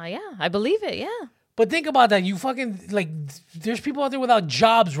 Resign, yeah. I believe it, yeah. But think about that. You fucking, like, there's people out there without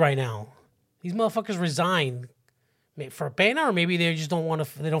jobs right now. These motherfuckers resign. For pena, or maybe they just don't want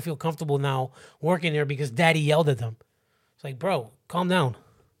to. They don't feel comfortable now working there because daddy yelled at them. It's like, bro, calm down.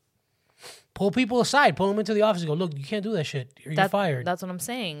 Pull people aside. Pull them into the office and go, look, you can't do that shit. You're fired. That's what I'm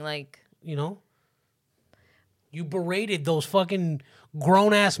saying. Like, you know, you berated those fucking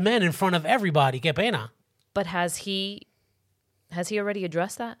grown ass men in front of everybody. Que pena. But has he already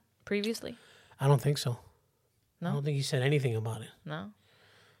addressed that previously? I don't think so. No, I don't think he said anything about it. No.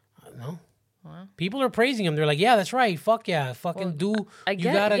 No. Wow. People are praising him. They're like, yeah, that's right. Fuck yeah. Fucking get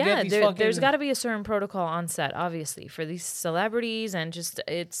these fucking... There's got to be a certain protocol on set, obviously, for these celebrities, and just,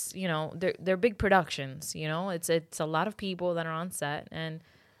 it's, you know, they're big productions, you know? It's a lot of people that are on set, and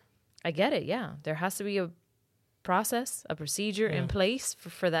I get it, yeah. There has to be a process, a procedure in place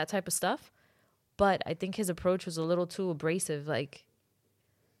for that type of stuff, but I think his approach was a little too abrasive. Like,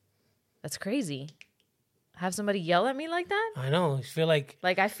 that's crazy. Have somebody yell at me like that? I know. I feel like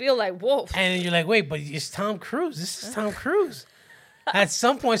whoa. And then you're like, wait, but it's Tom Cruise. This is Tom Cruise. At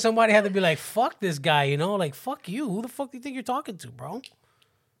some point, somebody had to be like, fuck this guy, you know? Like, fuck you. Who the fuck do you think you're talking to, bro?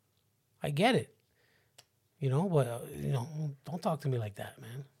 I get it. You know, but, you know, don't talk to me like that,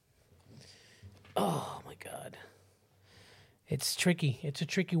 man. Oh, my God. It's tricky. It's a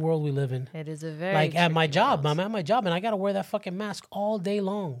tricky world we live in. It is a very like, at my job. world. I'm at my job, and I got to wear that fucking mask all day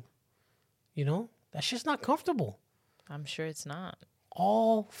long. You know? That shit's not comfortable. I'm sure it's not.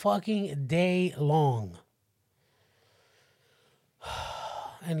 All fucking day long.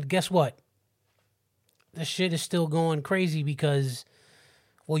 And guess what? The shit is still going crazy because,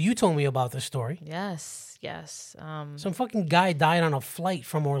 well, you told me about this story. Yes. Some fucking guy died on a flight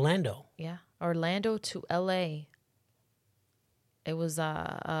from Orlando. Yeah. Orlando to L.A. It was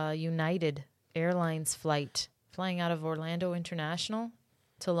a United Airlines flight flying out of Orlando International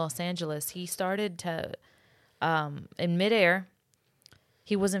to Los Angeles. He started to, in midair,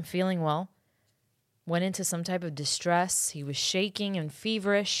 he wasn't feeling well, went into some type of distress. He was shaking and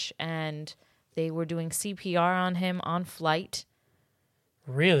feverish, and they were doing CPR on him on flight.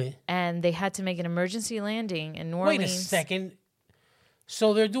 Really? And they had to make an emergency landing in New Orleans. Wait a second.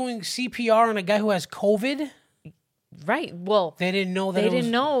 So they're doing CPR on a guy who has COVID? Right. Well, they didn't know that. They didn't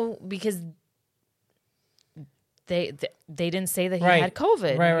know because they didn't say that he had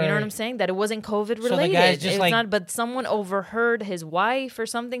COVID. Right, you know what I'm saying? That it wasn't COVID related. So the guy's just like, but someone overheard his wife or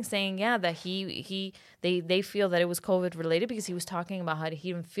something saying, yeah, that they feel that it was COVID related because he was talking about how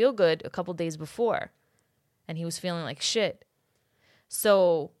he didn't feel good a couple days before, and he was feeling like shit.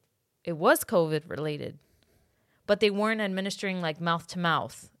 So it was COVID related, but they weren't administering like mouth to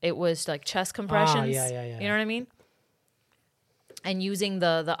mouth. It was like chest compressions. Yeah. You know what I mean? And using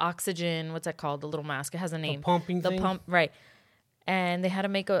the oxygen, what's that called? The little mask. It has a name. The pumping thing? The pump, right. And they had to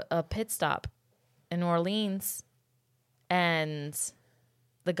make a pit stop in New Orleans, and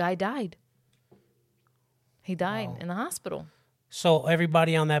the guy died. He died in the hospital. So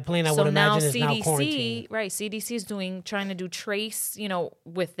everybody on that plane, I would imagine, is now quarantined. Right, CDC is trying to do trace,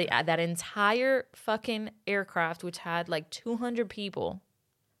 with that entire fucking aircraft, which had like 200 people.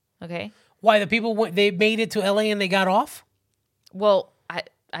 Okay? Why, the people, they made it to LA and they got off? Well,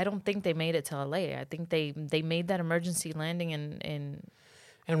 I don't think they made it to LA. I think they made that emergency landing in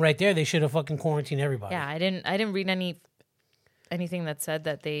And right there, they should have fucking quarantined everybody. Yeah, I didn't read anything that said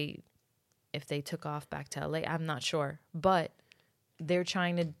that if they took off back to LA. I'm not sure, but they're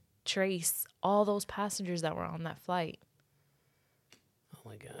trying to trace all those passengers that were on that flight. Oh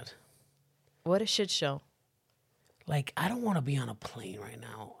my God. What a shit show. Like, I don't want to be on a plane right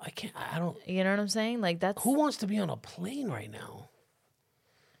now. I don't. You know what I'm saying? Like, that's... Who wants to be on a plane right now?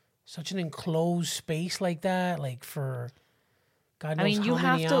 Such an enclosed space like that, like for God knows how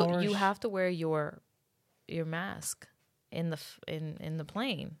many hours. You have to wear your mask in the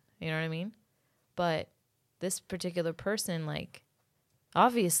plane. You know what I mean? But this particular person, like,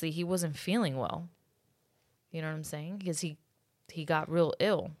 obviously he wasn't feeling well. You know what I'm saying? Because he got real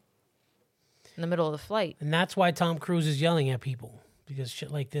ill in the middle of the flight. And that's why Tom Cruise is yelling at people, because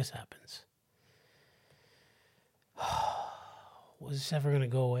shit like this happens. Was this ever going to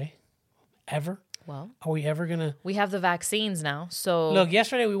go away? Ever? Well, are we ever going to... We have the vaccines now, so... Look,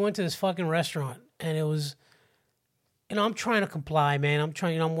 yesterday we went to this fucking restaurant, and it was... I'm trying to comply, man.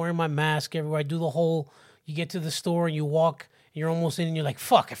 I'm wearing my mask everywhere. I do the whole... You get to the store, and you walk, and you're almost in, and you're like,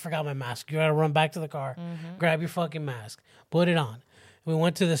 fuck, I forgot my mask. You got to run back to the car, grab your fucking mask, put it on. We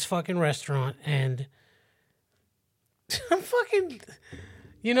went to this fucking restaurant, and I'm fucking...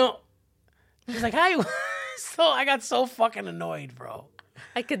 He's like, hi. So I got so fucking annoyed, bro.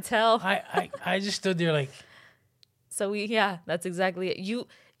 I could tell. I just stood there like. So that's exactly it. You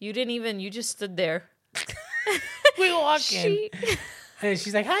just stood there. We walk in, and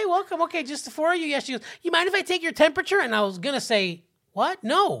she's like, "Hi, welcome. Okay, just the four of you." Yeah, she goes, "You mind if I take your temperature?" And I was gonna say, "What?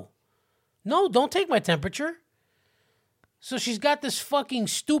 No, don't take my temperature." So she's got this fucking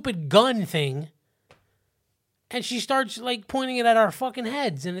stupid gun thing, and she starts like pointing it at our fucking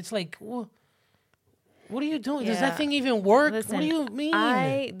heads, and it's like, what are you doing? Does that thing even work? Listen, what do you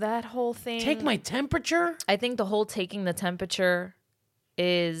mean? That whole thing. Take my temperature? I think the whole taking the temperature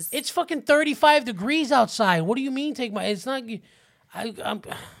is... It's fucking 35 degrees outside. What do you mean take my... It's not... That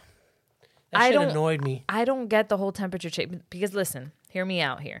shit annoyed me. I don't get the whole temperature check. Because listen, hear me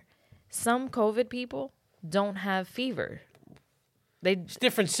out here. Some COVID people don't have fever. It's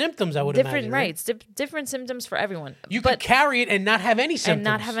different symptoms, I would imagine. Right? It's different symptoms for everyone. You could carry it and not have any symptoms. And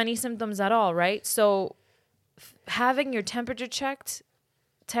not have any symptoms at all, right? So having your temperature checked,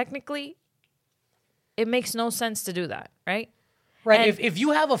 technically, it makes no sense to do that, right? Right. If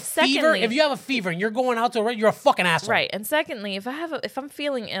you have a fever, and you're going out to you're a fucking asshole. Right. And secondly, if I'm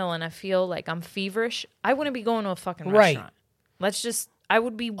feeling ill and I feel like I'm feverish, I wouldn't be going to a fucking restaurant. I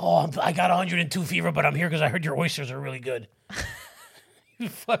would be... Oh, I got 102 fever, but I'm here because I heard your oysters are really good. You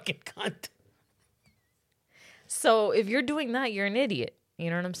fucking cunt. So if you're doing that, you're an idiot.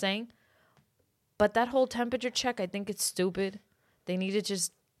 You know what I'm saying? But that whole temperature check, I think it's stupid. They need to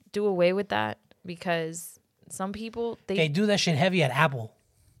just do away with that because some people... They do that shit heavy at Apple.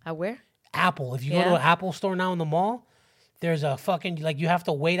 At where? Apple. If you go to an Apple store now in the mall, there's a fucking... Like, you have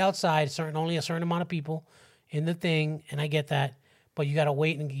to wait outside only a certain amount of people in the thing, and I get that. But you got to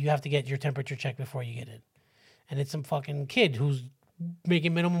wait, and you have to get your temperature checked before you get in. And it's some fucking kid who's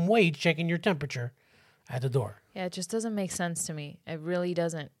making minimum wage checking your temperature at the door. Yeah, it just doesn't make sense to me. It really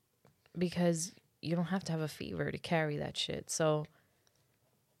doesn't. Because you don't have to have a fever to carry that shit. So,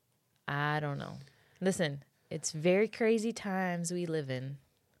 I don't know. Listen, it's very crazy times we live in.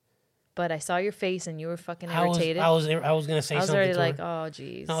 But I saw your face and you were fucking irritated. I was going to say something. I was already like, oh,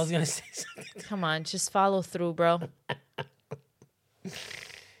 jeez. I was going to say something. Come on, just follow through, bro.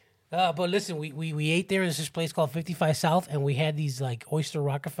 But listen, we ate there in this place called 55 South, and we had these like oyster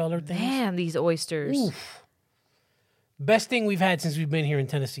Rockefeller things. Damn, these oysters. Oof. Best thing we've had since we've been here in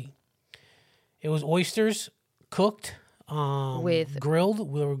Tennessee. It was oysters cooked,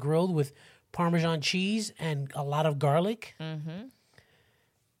 grilled. We were grilled with Parmesan cheese and a lot of garlic. Mm-hmm.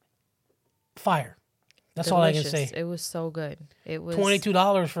 Fire. That's Delicious. All I can say. It was so good. It was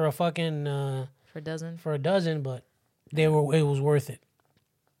 $22 for a fucking for a dozen. For a dozen, but it was worth it.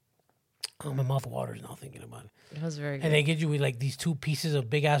 Oh, my mouth waters now thinking about it. It was very good. And they get you with like these 2 pieces of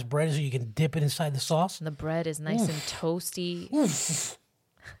big ass bread so you can dip it inside the sauce. And the bread is nice and toasty. Oof.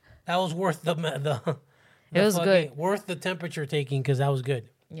 That was worth the it was good. Worth the temperature taking because that was good.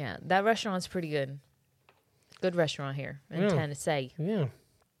 Yeah, that restaurant's pretty good. Good restaurant here in Tennessee. Yeah.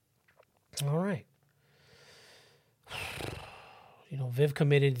 All right. Viv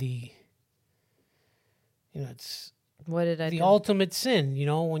committed it's... What did I do? The ultimate sin,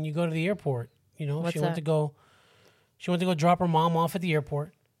 when you go to the airport. What's she went to go drop her mom off at the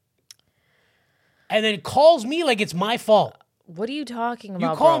airport. And then calls me like it's my fault. What are you talking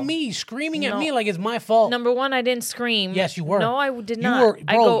about, You call me screaming at me like it's my fault. Number one, I didn't scream. Yes, you were. No, I did not.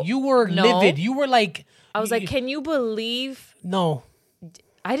 You were livid. You were like... I was like, can you believe... No.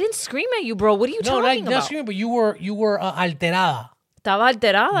 I didn't scream at you, bro. What are you talking about? Not screaming, but you were alterada. Estaba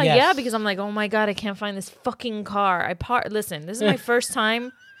alterada, Yes. yeah, because I'm like, oh my God, I can't find this fucking car. Listen, this is my first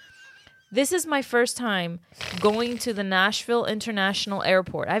time. This is my first time going to the Nashville International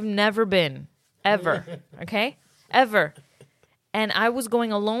Airport. I've never been, ever, okay? Ever. And I was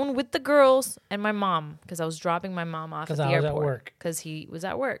going alone with the girls and my mom because I was dropping my mom off at the airport. Because I was at work. Because he was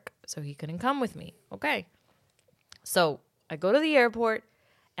at work, so he couldn't come with me. Okay. So I go to the airport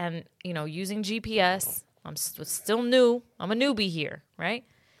and, using GPS, I'm still new. I'm a newbie here, right?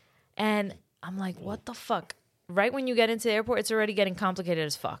 And I'm like, what the fuck? Right when you get into the airport, it's already getting complicated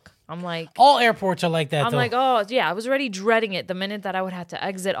as fuck. I'm like... All airports are like that, I'm like, oh, yeah. I was already dreading it the minute that I would have to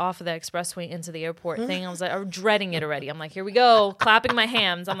exit off of the expressway into the airport thing. I was like, I'm dreading it already. I'm like, here we go. Clapping my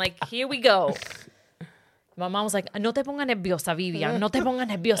hands. I'm like, here we go. My mom was like, no te pongas nerviosa, Vivian. No te pongas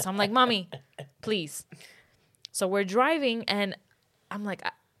nerviosa. I'm like, mommy, please. So we're driving, and I'm like...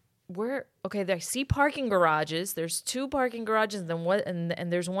 I see parking garages. There's 2 parking garages,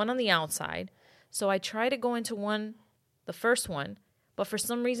 and there's one on the outside. So I try to go into the first one, but for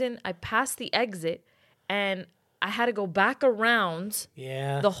some reason I passed the exit, and I had to go back around.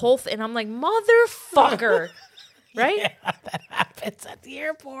 Yeah. The whole thing, and I'm like, motherfucker, right? Yeah, that happens at the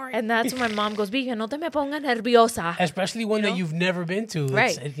airport. And that's when my mom goes, "Vivian, no te me pongas nerviosa." Especially one that you've never been to.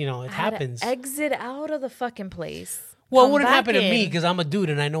 Right. It happens. Exit out of the fucking place. Well, it wouldn't happen to me because I'm a dude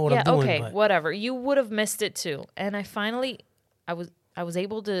and I know what I'm doing. Okay, but. whatever. You would have missed it too. And I finally, I was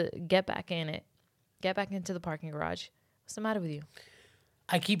able to get back into the parking garage. What's the matter with you?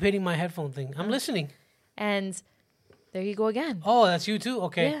 I keep hitting my headphone thing. I'm listening. And there you go again. Oh, that's you too?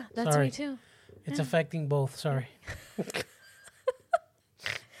 Okay. Yeah, that's me too. It's affecting both. Sorry.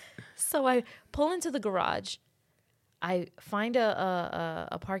 So I pull into the garage. I find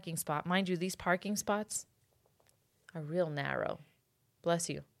a parking spot. Mind you, these parking spots are real narrow. Bless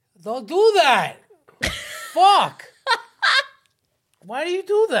you. Don't do that. Fuck. Why do you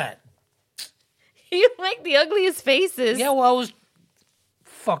do that? You make the ugliest faces. Yeah, well, I was...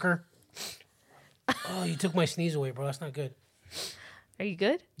 Fucker. Oh, you took my sneeze away, bro. That's not good. Are you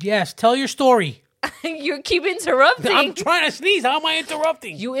good? Yes, tell your story. You keep interrupting. I'm trying to sneeze. How am I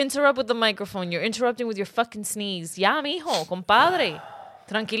interrupting? You interrupt with the microphone. You're interrupting with your fucking sneeze. Ya, mijo, compadre.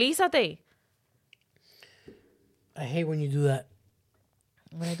 Tranquilízate. I hate when you do that.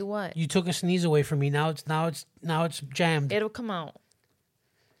 When I do what? You took a sneeze away from me. Now it's jammed. It'll come out.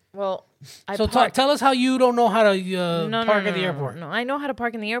 Well, tell us how you don't know how to park at the airport. No, I know how to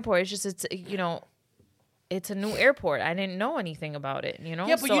park in the airport. It's just it's a new airport. I didn't know anything about it. Yeah,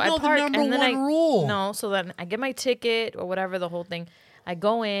 but so you know the number one rule. No, so then I get my ticket or whatever, the whole thing. I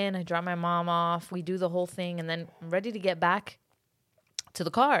go in, I drop my mom off, we do the whole thing, and then I'm ready to get back to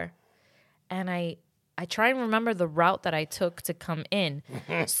the car. And I try and remember the route that I took to come in.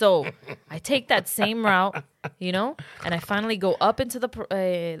 So I take that same route, and I finally go up into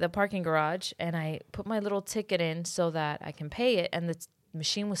the parking garage, and I put my little ticket in so that I can pay it, and the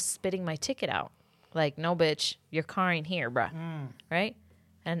machine was spitting my ticket out. Like, no, bitch, your car ain't here, bruh. Right?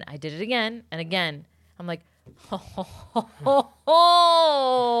 And I did it again and again. I'm like,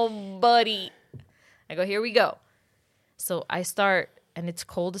 oh, buddy. I go, here we go. So I start, and it's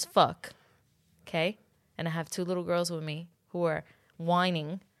cold as fuck. Okay? And I have 2 little girls with me who are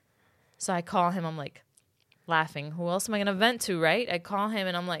whining. So I call him. I'm like, laughing. Who else am I going to vent to, right? I call him,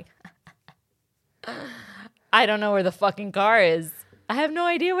 and I'm like, I don't know where the fucking car is. I have no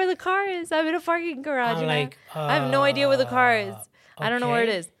idea where the car is. I'm in a parking garage. I have no idea where the car is. I don't know where it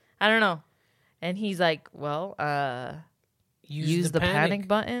is. I don't know. And he's like, well, use the panic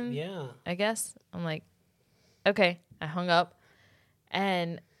button. Yeah. I guess. I'm like, okay. I hung up.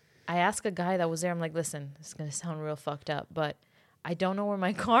 And I asked a guy that was there. I'm like, listen, this is going to sound real fucked up, but I don't know where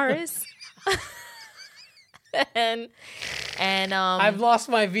my car is. and I've lost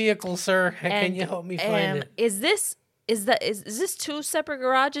my vehicle, sir. Can you help me find it? Is this 2 separate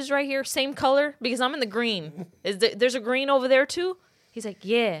garages right here, same color? Because I'm in the green. There's a green over there too? He's like,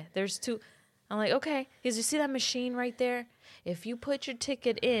 yeah, there's 2. I'm like, okay. He's, you see that machine right there? If you put your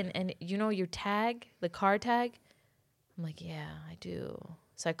ticket in and your tag, the car tag? I'm like, yeah, I do.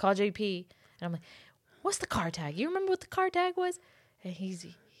 So I call JP and I'm like, what's the car tag? You remember what the car tag was? And he's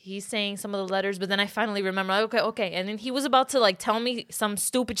saying some of the letters, but then I finally remember, like, okay. And then he was about to tell me some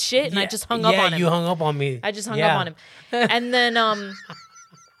stupid shit, and I just hung up on him. Yeah, you hung up on me. I just hung up on him. And then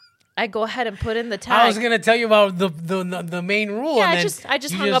I go ahead and put in the tag. I was gonna tell you about the main rule. Yeah, and I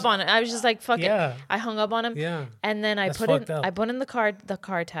just hung up on it. I was just like, fuck it. I hung up on him. Yeah. And then I put in the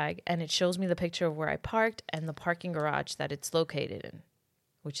car tag, and it shows me the picture of where I parked and the parking garage that it's located in,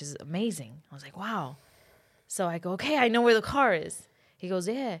 which is amazing. I was like, wow. So I go, okay, I know where the car is. He goes,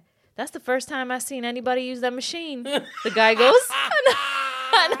 yeah, that's the first time I seen anybody use that machine. The guy goes,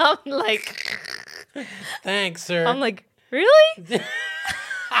 and I'm like, thanks, sir. I'm like, really?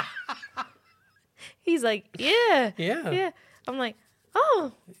 He's like, yeah. I'm like,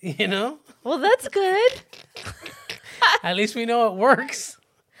 oh, you know, well, that's good. at least we know it works.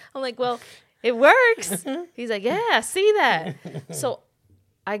 I'm like, well, it works. He's like, yeah, I see that. So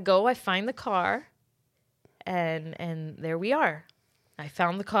I find the car, and there we are. I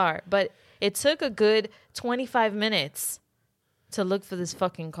found the car. But it took a good 25 minutes to look for this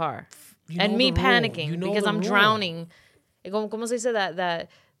fucking car. And me panicking because I'm drowning. ¿Cómo se dice that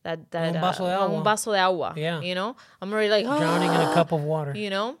un vaso de agua. Un vaso de agua. Yeah. You know? I'm already like, drowning in a cup of water. You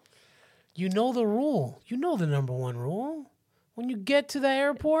know? You know the rule. You know the number one rule. When you get to the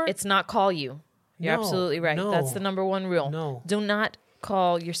airport, it's not call you. You're absolutely right. No. That's the number one rule. No. Do not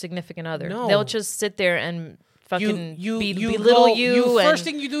call your significant other. No. They'll just sit there and fucking belittle go, you. First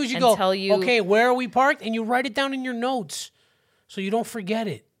thing you do is you go, tell you, okay, where are we parked? And you write it down in your notes so you don't forget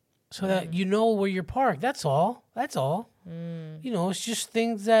it. So that you know where you're parked. That's all. You know, it's just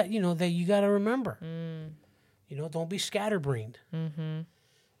things that, you know, that you got to remember. You know, don't be scatterbrained.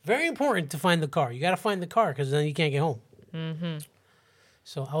 Very important to find the car. You got to find the car because then you can't get home.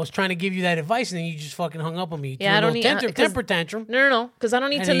 So I was trying to give you that advice, and then you just fucking hung up on me. Yeah, I don't need temper tantrum. No, because I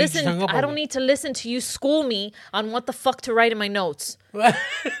don't need to listen. I don't need to listen to you school me on what the fuck to write in my notes.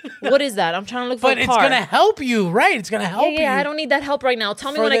 What is that? I'm trying to look for a car. But it's gonna help you, right? It's gonna help you. Yeah, I don't need that help right now.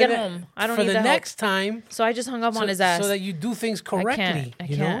 Tell me when I get home. I don't need that help. For the next time. So I just hung up on his ass so that you do things correctly.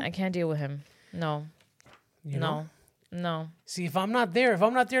 I can't deal with him. No. No. See, if I'm not there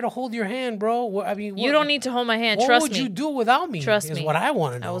to hold your hand, bro, I mean, you don't need to hold my hand. Trust me. What would you do without me? Trust me. Is what I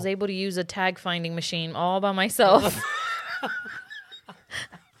want to know. I was able to use a tag finding machine all by myself.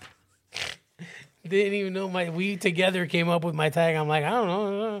 Didn't even know we together came up with my tag. I'm like, I don't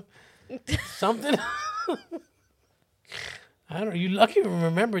know, something. You lucky you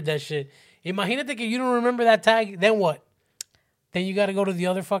remembered that shit. Imagínate que you don't remember that tag. Then what? Then you got to go to the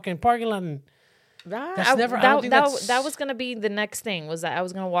other fucking parking lot and. That was gonna be the next thing. Was that I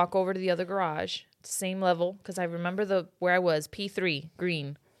was gonna walk over to the other garage, same level, because I remember where I was, P3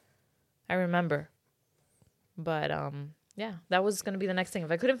 green. I remember, but yeah, that was gonna be the next thing. If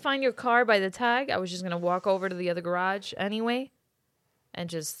I couldn't find your car by the tag, I was just gonna walk over to the other garage anyway, and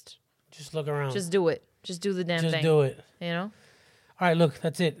just look around. Just do it. Just do the damn thing. Just do it. You know. All right, look,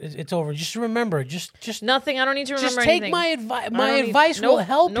 that's it. It's over. Just remember. Just nothing. I don't need to remember just take anything. my advice. My advice will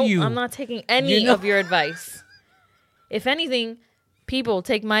help you. I'm not taking any of your advice. If anything, people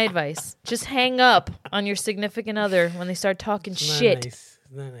take my advice. Just hang up on your significant other when they start talking shit. Nice.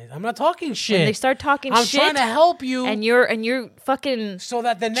 Not nice. I'm not talking shit. When they start talking shit, I'm trying to help you. And you're fucking so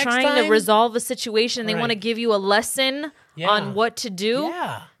that the next trying time, to resolve a situation. They want to give you a lesson on what to do.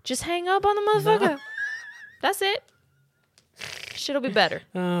 Yeah. Just hang up on the motherfucker. No. That's it. Shit'll be better.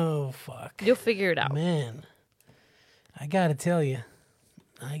 Oh, fuck. You'll figure it out. Man, I gotta tell you.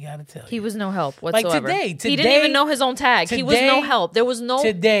 He was no help whatsoever. Like today. He didn't even know his own tag. He was no help. There was no...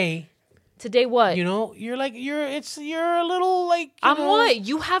 Today what? You know, you're a little like... what?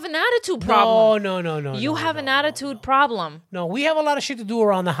 You have an attitude problem. No. You have an attitude problem. No, we have a lot of shit to do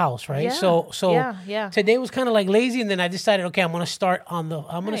around the house, right? Yeah. So yeah. Today was kind of like lazy, and then I decided, okay, I'm gonna start.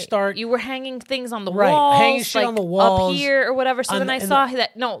 You were hanging things on the walls, walls, hanging shit on the walls up here or whatever. So then I saw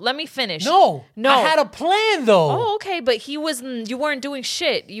that. No, let me finish. No, I had a plan though. Oh, okay, but you weren't doing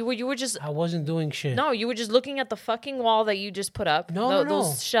shit. You were just. I wasn't doing shit. No, you were just looking at the fucking wall that you just put up. No.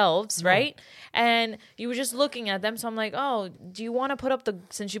 Those shelves, right? And you were just looking at them. So I'm like, oh, do you want to put up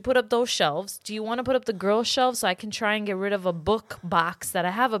since you put up those shelves, do you want to put up the girl shelves so I can try and get rid of a book box that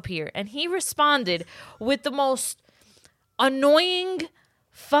I have up here? And he responded with the most annoying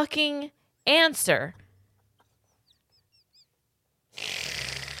fucking answer.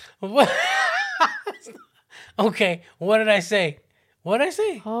 What? Okay, what did I say?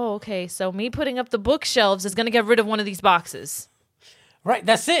 Oh, okay. So me putting up the bookshelves is going to get rid of one of these boxes. Right,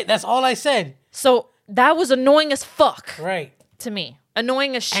 that's it. That's all I said. So that was annoying as fuck. Right. To me.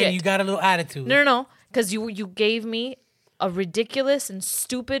 Annoying as shit. And you got a little attitude. No. Because you gave me a ridiculous and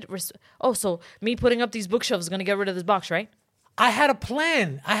stupid... so me putting up these bookshelves is going to get rid of this box, right? I had a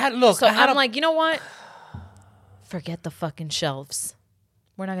plan. I'm like, you know what? Forget the fucking shelves.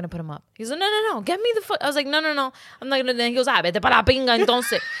 We're not going to put them up. He's like, no. Get me the fuck... I was like, no. I'm not going to... Then he goes, vete para pinga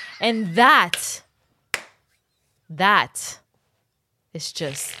entonces. And that... It's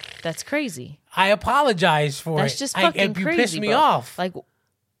just, that's crazy. I apologize for that's it. Just fucking you crazy. Pissed me off. Like,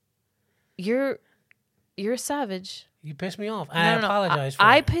 you're a savage. You pissed me off. I apologize for it.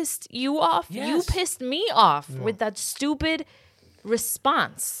 I pissed you off. Yes. You pissed me off with that stupid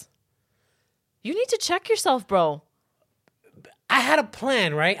response. You need to check yourself, bro. I had a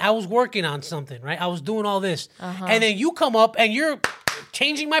plan, right? I was working on something, right? I was doing all this. And then you come up and you're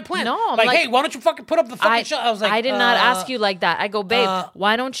changing my plan. No, I'm like, like, hey, why don't you fucking put up the fucking shelf? I was like, I did not ask you like that. I go, babe,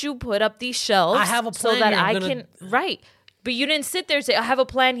 why don't you put up these shelves? I have a plan so that here. I can, right. But you didn't sit there and say, I have a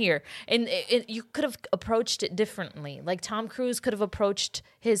plan here. And you could have approached it differently. Like Tom Cruise could have approached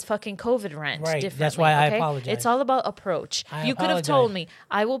his fucking COVID rant Right. differently. That's why I okay? apologize. It's all about approach. You could have told me,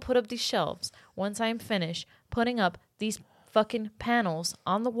 I will put up these shelves once I'm finished putting up these fucking panels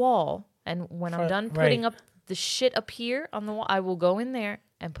on the wall. And when I'm done putting up the shit up here on the wall, I will go in there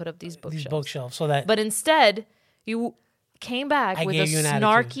and put up these bookshelves. So that. But instead, you came back with a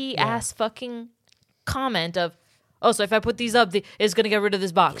snarky ass fucking comment of, oh, so if I put these up, it's going to get rid of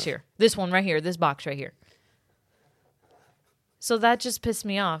this box here. This one right here. This box right here. So that just pissed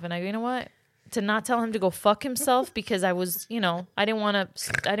me off. And I go, you know what? To not tell him to go fuck himself because I was, I didn't want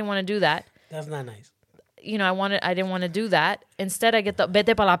to do that. That's not nice. I didn't want to do that. Instead, I get the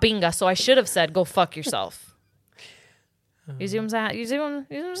vete pa la pinga. So I should have said, go fuck yourself. You see what I'm saying? You see what I'm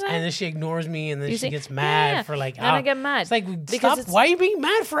saying? And then she ignores me, and then she gets mad for like hours. And I get mad. It's like, stop. Why are you being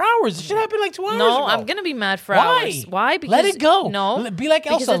mad for hours? It should happen like 2 hours ago. No, I'm going to be mad for hours. Why? Because let it go. No. Be like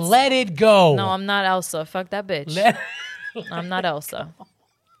Elsa. Let it go. No, I'm not Elsa. Fuck that bitch. I'm not Elsa.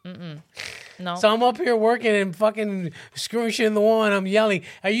 No. So I'm up here working and fucking screwing shit in the wall, and I'm yelling,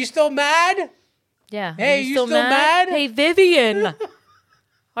 are you still mad? Yeah. Hey, you still mad? Hey, Vivian.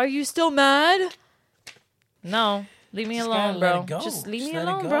 Are you still mad? No. Leave me alone, bro. Just leave me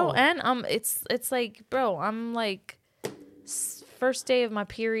alone, bro. And it's like, bro, I'm like first day of my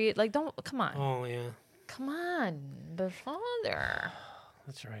period. Like, come on. Oh yeah. Come on, the father.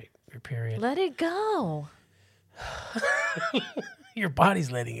 That's right. Your period. Let it go. Your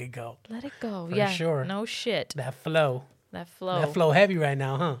body's letting it go. Let it go. For yeah. sure. No shit. That flow. That flow. That flow heavy right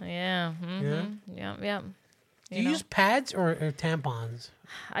now, huh? Yeah. Mm-hmm. Yeah. Do you use pads or tampons?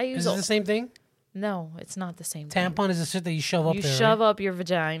 I use. Is it the same thing? No, it's not the same. Tampon is the shit that you shove up there. You shove up your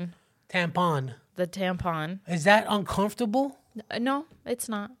vagina. Tampon. The tampon. Is that uncomfortable? No, it's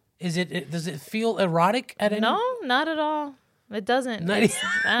not. Is it? Does it feel erotic at any? No, not at all. It doesn't. Not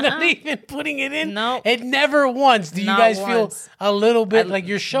even putting it in? No. It never once. Do you guys feel a little bit like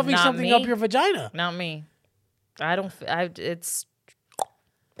you're shoving something up your vagina? Not me. I don't. It's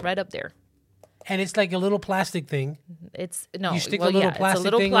right up there. And it's like a little plastic thing. It's no. You stick a little plastic it's a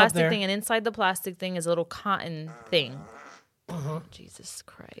little thing plastic up there. thing, and inside the plastic thing is a little cotton thing. Jesus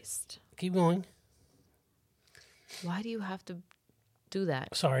Christ! Keep going. Why do you have to do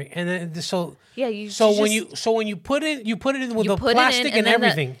that? Sorry, and then so yeah, you. So when you put it in with the plastic and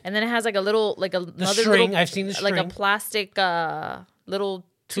everything, and then it has like a little another string. Little, I've seen the string, like a plastic little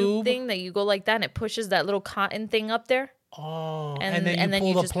tube thing that you go like that, and it pushes that little cotton thing up there. Oh, and then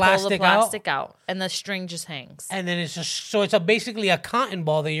you just pull the plastic out, and the string just hangs. And then it's just so it's basically a cotton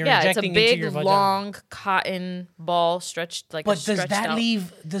ball that you're injecting into your vagina. It's a big, long cotton ball stretched like. But does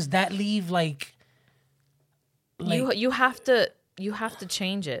that leave like? You have to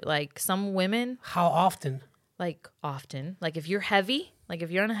change it. Like some women. How often? Like often. Like if you're heavy, like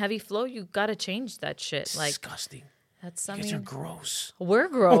if you're on a heavy flow, you gotta change that shit. It's like disgusting. That's you're gross. We're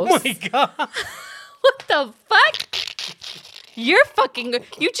gross. Oh my god. What the fuck? You're fucking.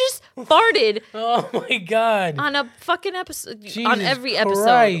 You just farted. Oh my god! On a fucking episode. Jesus on every episode.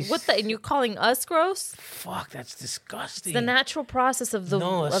 Christ. What the? And you're calling us gross? Fuck, that's disgusting. It's the natural process of the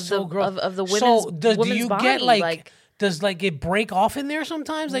gross. of the women's. So do women's you body. get like? Does like it break off in there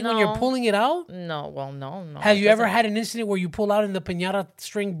sometimes? Like when you're pulling it out? No. Well, no. Have you ever had an incident where you pull out and the piñata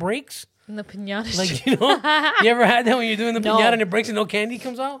string breaks? In the piñata like you ever had that when you're doing the piñata and it breaks and no candy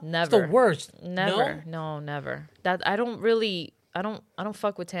comes out? Never. It's the worst. Never. No, never. That I don't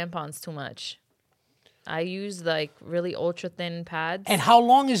fuck with tampons too much. I use like really ultra thin pads. And how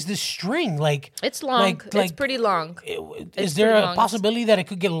long is this string? Like it's long. It's pretty long. Is there a possibility that it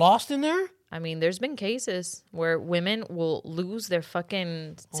could get lost in there? I mean, there's been cases where women will lose their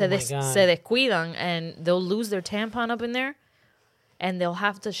fucking se descuidan and they'll lose their tampon up in there, and they'll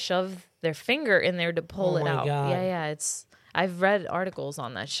have to shove their finger in there to pull it out. God. Yeah. I've read articles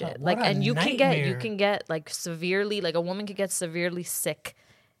on that shit. You can get like severely, like a woman could get severely sick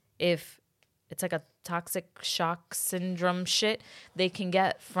if it's like a toxic shock syndrome shit they can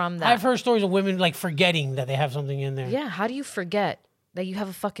get from that. I've heard stories of women like forgetting that they have something in there. Yeah, how do you forget that you have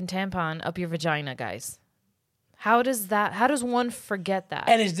a fucking tampon up your vagina, guys? How does one forget that?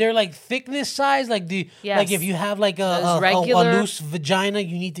 And is there like thickness size? Like like if you have like a loose vagina,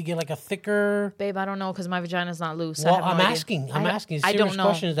 you need to get like a thicker. Babe, I don't know because my vagina's not loose. Well, I'm asking. I'm asking serious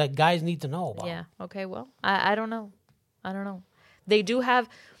questions that guys need to know about. Yeah. Okay. Well, I don't know. They do have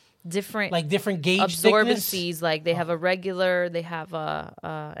different like different gauge thickness? absorbencies. Like they have a regular, they have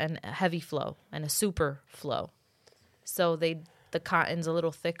a heavy flow and a super flow. So the cotton's a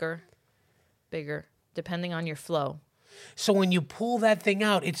little thicker, bigger, depending on your flow. So when you pull that thing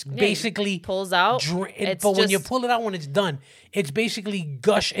out, it's basically pulls out. But when you pull it out when it's done, it's basically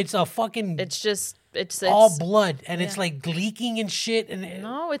gush. It's a fucking. It's all blood, and it's like leaking and shit. And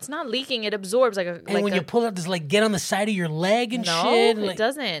no, it's not leaking. It absorbs like a. And when you pull it, does like get on the side of your leg and shit. No, it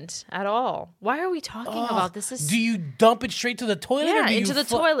doesn't at all. Why are we talking about this? Do you dump it straight to the toilet? Yeah, or do into you the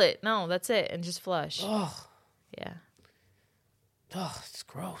toilet. No, that's it, and just flush. Oh, yeah. Oh, it's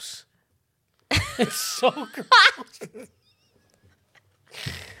gross. It's so gross.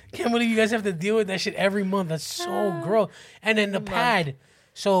 Can't believe you guys have to deal with that shit every month. That's so gross. And then the pad.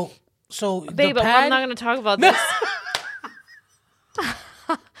 So babe, the pad, I'm not going to talk about this.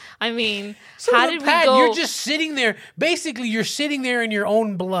 I mean, so how the did pad, we go? You're just sitting there. Basically, you're sitting there in your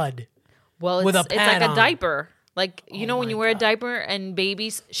own blood. Well, with a it's pad like a on. diaper. Like, you know when you wear a diaper and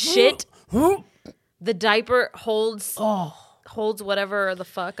babies shit, the diaper holds whatever the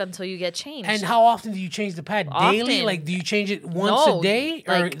fuck until you get changed. And how often do you change the pad? Daily? Often. Like, do you change it once a day?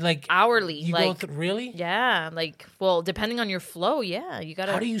 Or like hourly? You like, go through, really? Yeah. Like, well, depending on your flow, yeah. You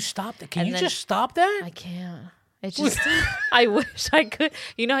gotta. How do you stop that? Can and you then- just stop that? I can't. It just. I wish I could.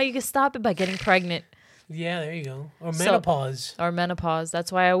 You know how you can stop it? By getting pregnant. Yeah, there you go. Or menopause. Or menopause.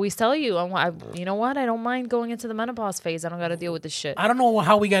 That's why I always tell you. You know what? I don't mind going into the menopause phase. I don't got to deal with this shit. I don't know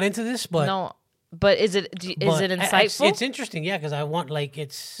how we got into this, but No. But is it insightful? It's interesting, yeah, because I want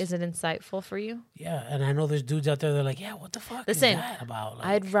it's. Is it insightful for you? Yeah, and I know there's dudes out there that are like, yeah, what the fuck Listen, is that about? Like,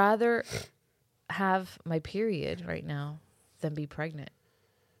 I'd rather have my period right now than be pregnant.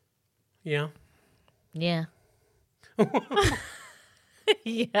 yeah. Yeah.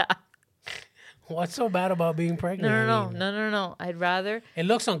 Yeah. What's so bad about being pregnant? No. I'd rather. It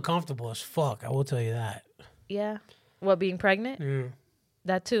looks uncomfortable as fuck. I will tell you that. Yeah. What, being pregnant? Yeah.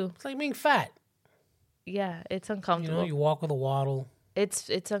 That too. It's like being fat. Yeah, it's You uncomfortable. know, you walk with a waddle. It's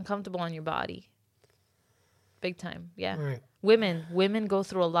uncomfortable on your body. Big time. Yeah. Right. Women go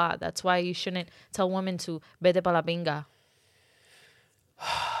through a lot. That's why you shouldn't tell women to vete pa la pinga.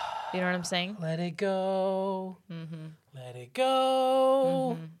 You know what I'm saying? Let it go. Let it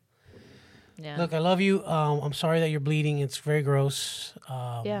go. Yeah. Look, I love you. I'm sorry that you're bleeding. It's very gross.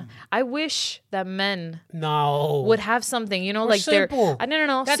 Yeah. I wish that men No. would have something, you know, We're like simple.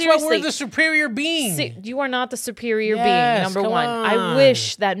 No. That's seriously. why we're the superior being. You are not the superior Yes, being, number come one. on. I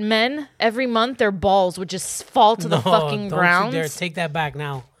wish that men, every month, their balls would just fall to the fucking don't ground. You dare. Take that back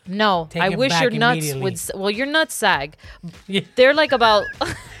now. No, Take I it wish back your nuts immediately. would. Well, your nuts sag. Yeah. They're like about.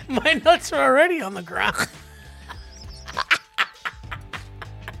 My nuts are already on the ground.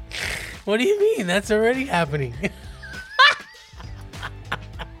 What do you mean? That's already happening.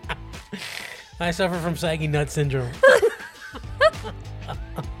 I suffer from saggy nut syndrome.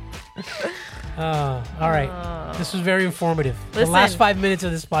 All right. This was very informative. The Listen, last 5 minutes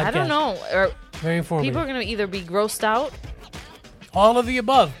of this podcast. I don't know. Or Very informative. people are gonna either be grossed out. All of the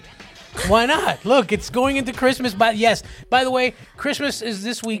above. Why not? Look, it's going into Christmas. By the way, Christmas is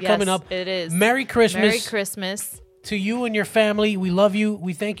this week coming up. It is. Merry Christmas. Merry Christmas. To you and your family. We love you.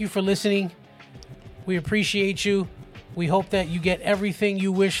 We thank you for listening. We appreciate you. We hope that you get everything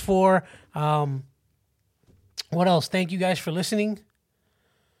you wish for. What else? Thank you guys for listening.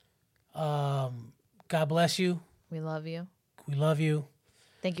 God bless you. We love you. We love you.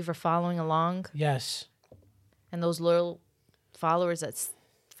 Thank you for following along. Yes. And those loyal followers that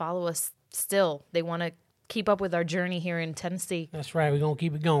follow us still. They want to keep up with our journey here in Tennessee. That's right. We're going to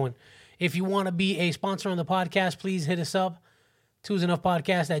keep it going. If you want to be a sponsor on the podcast, please hit us up.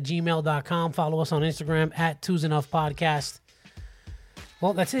 twosenoughpodcast@gmail.com. Follow us on Instagram @twosenoughpodcast.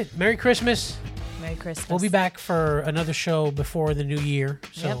 Well, that's it. Merry Christmas. Merry Christmas. We'll be back for another show before the new year.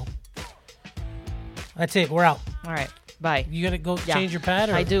 So that's it. We're out. All right. Bye. You got to go Yeah. change your pad?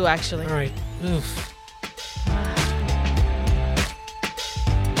 Or? I do, actually. All right. Oof.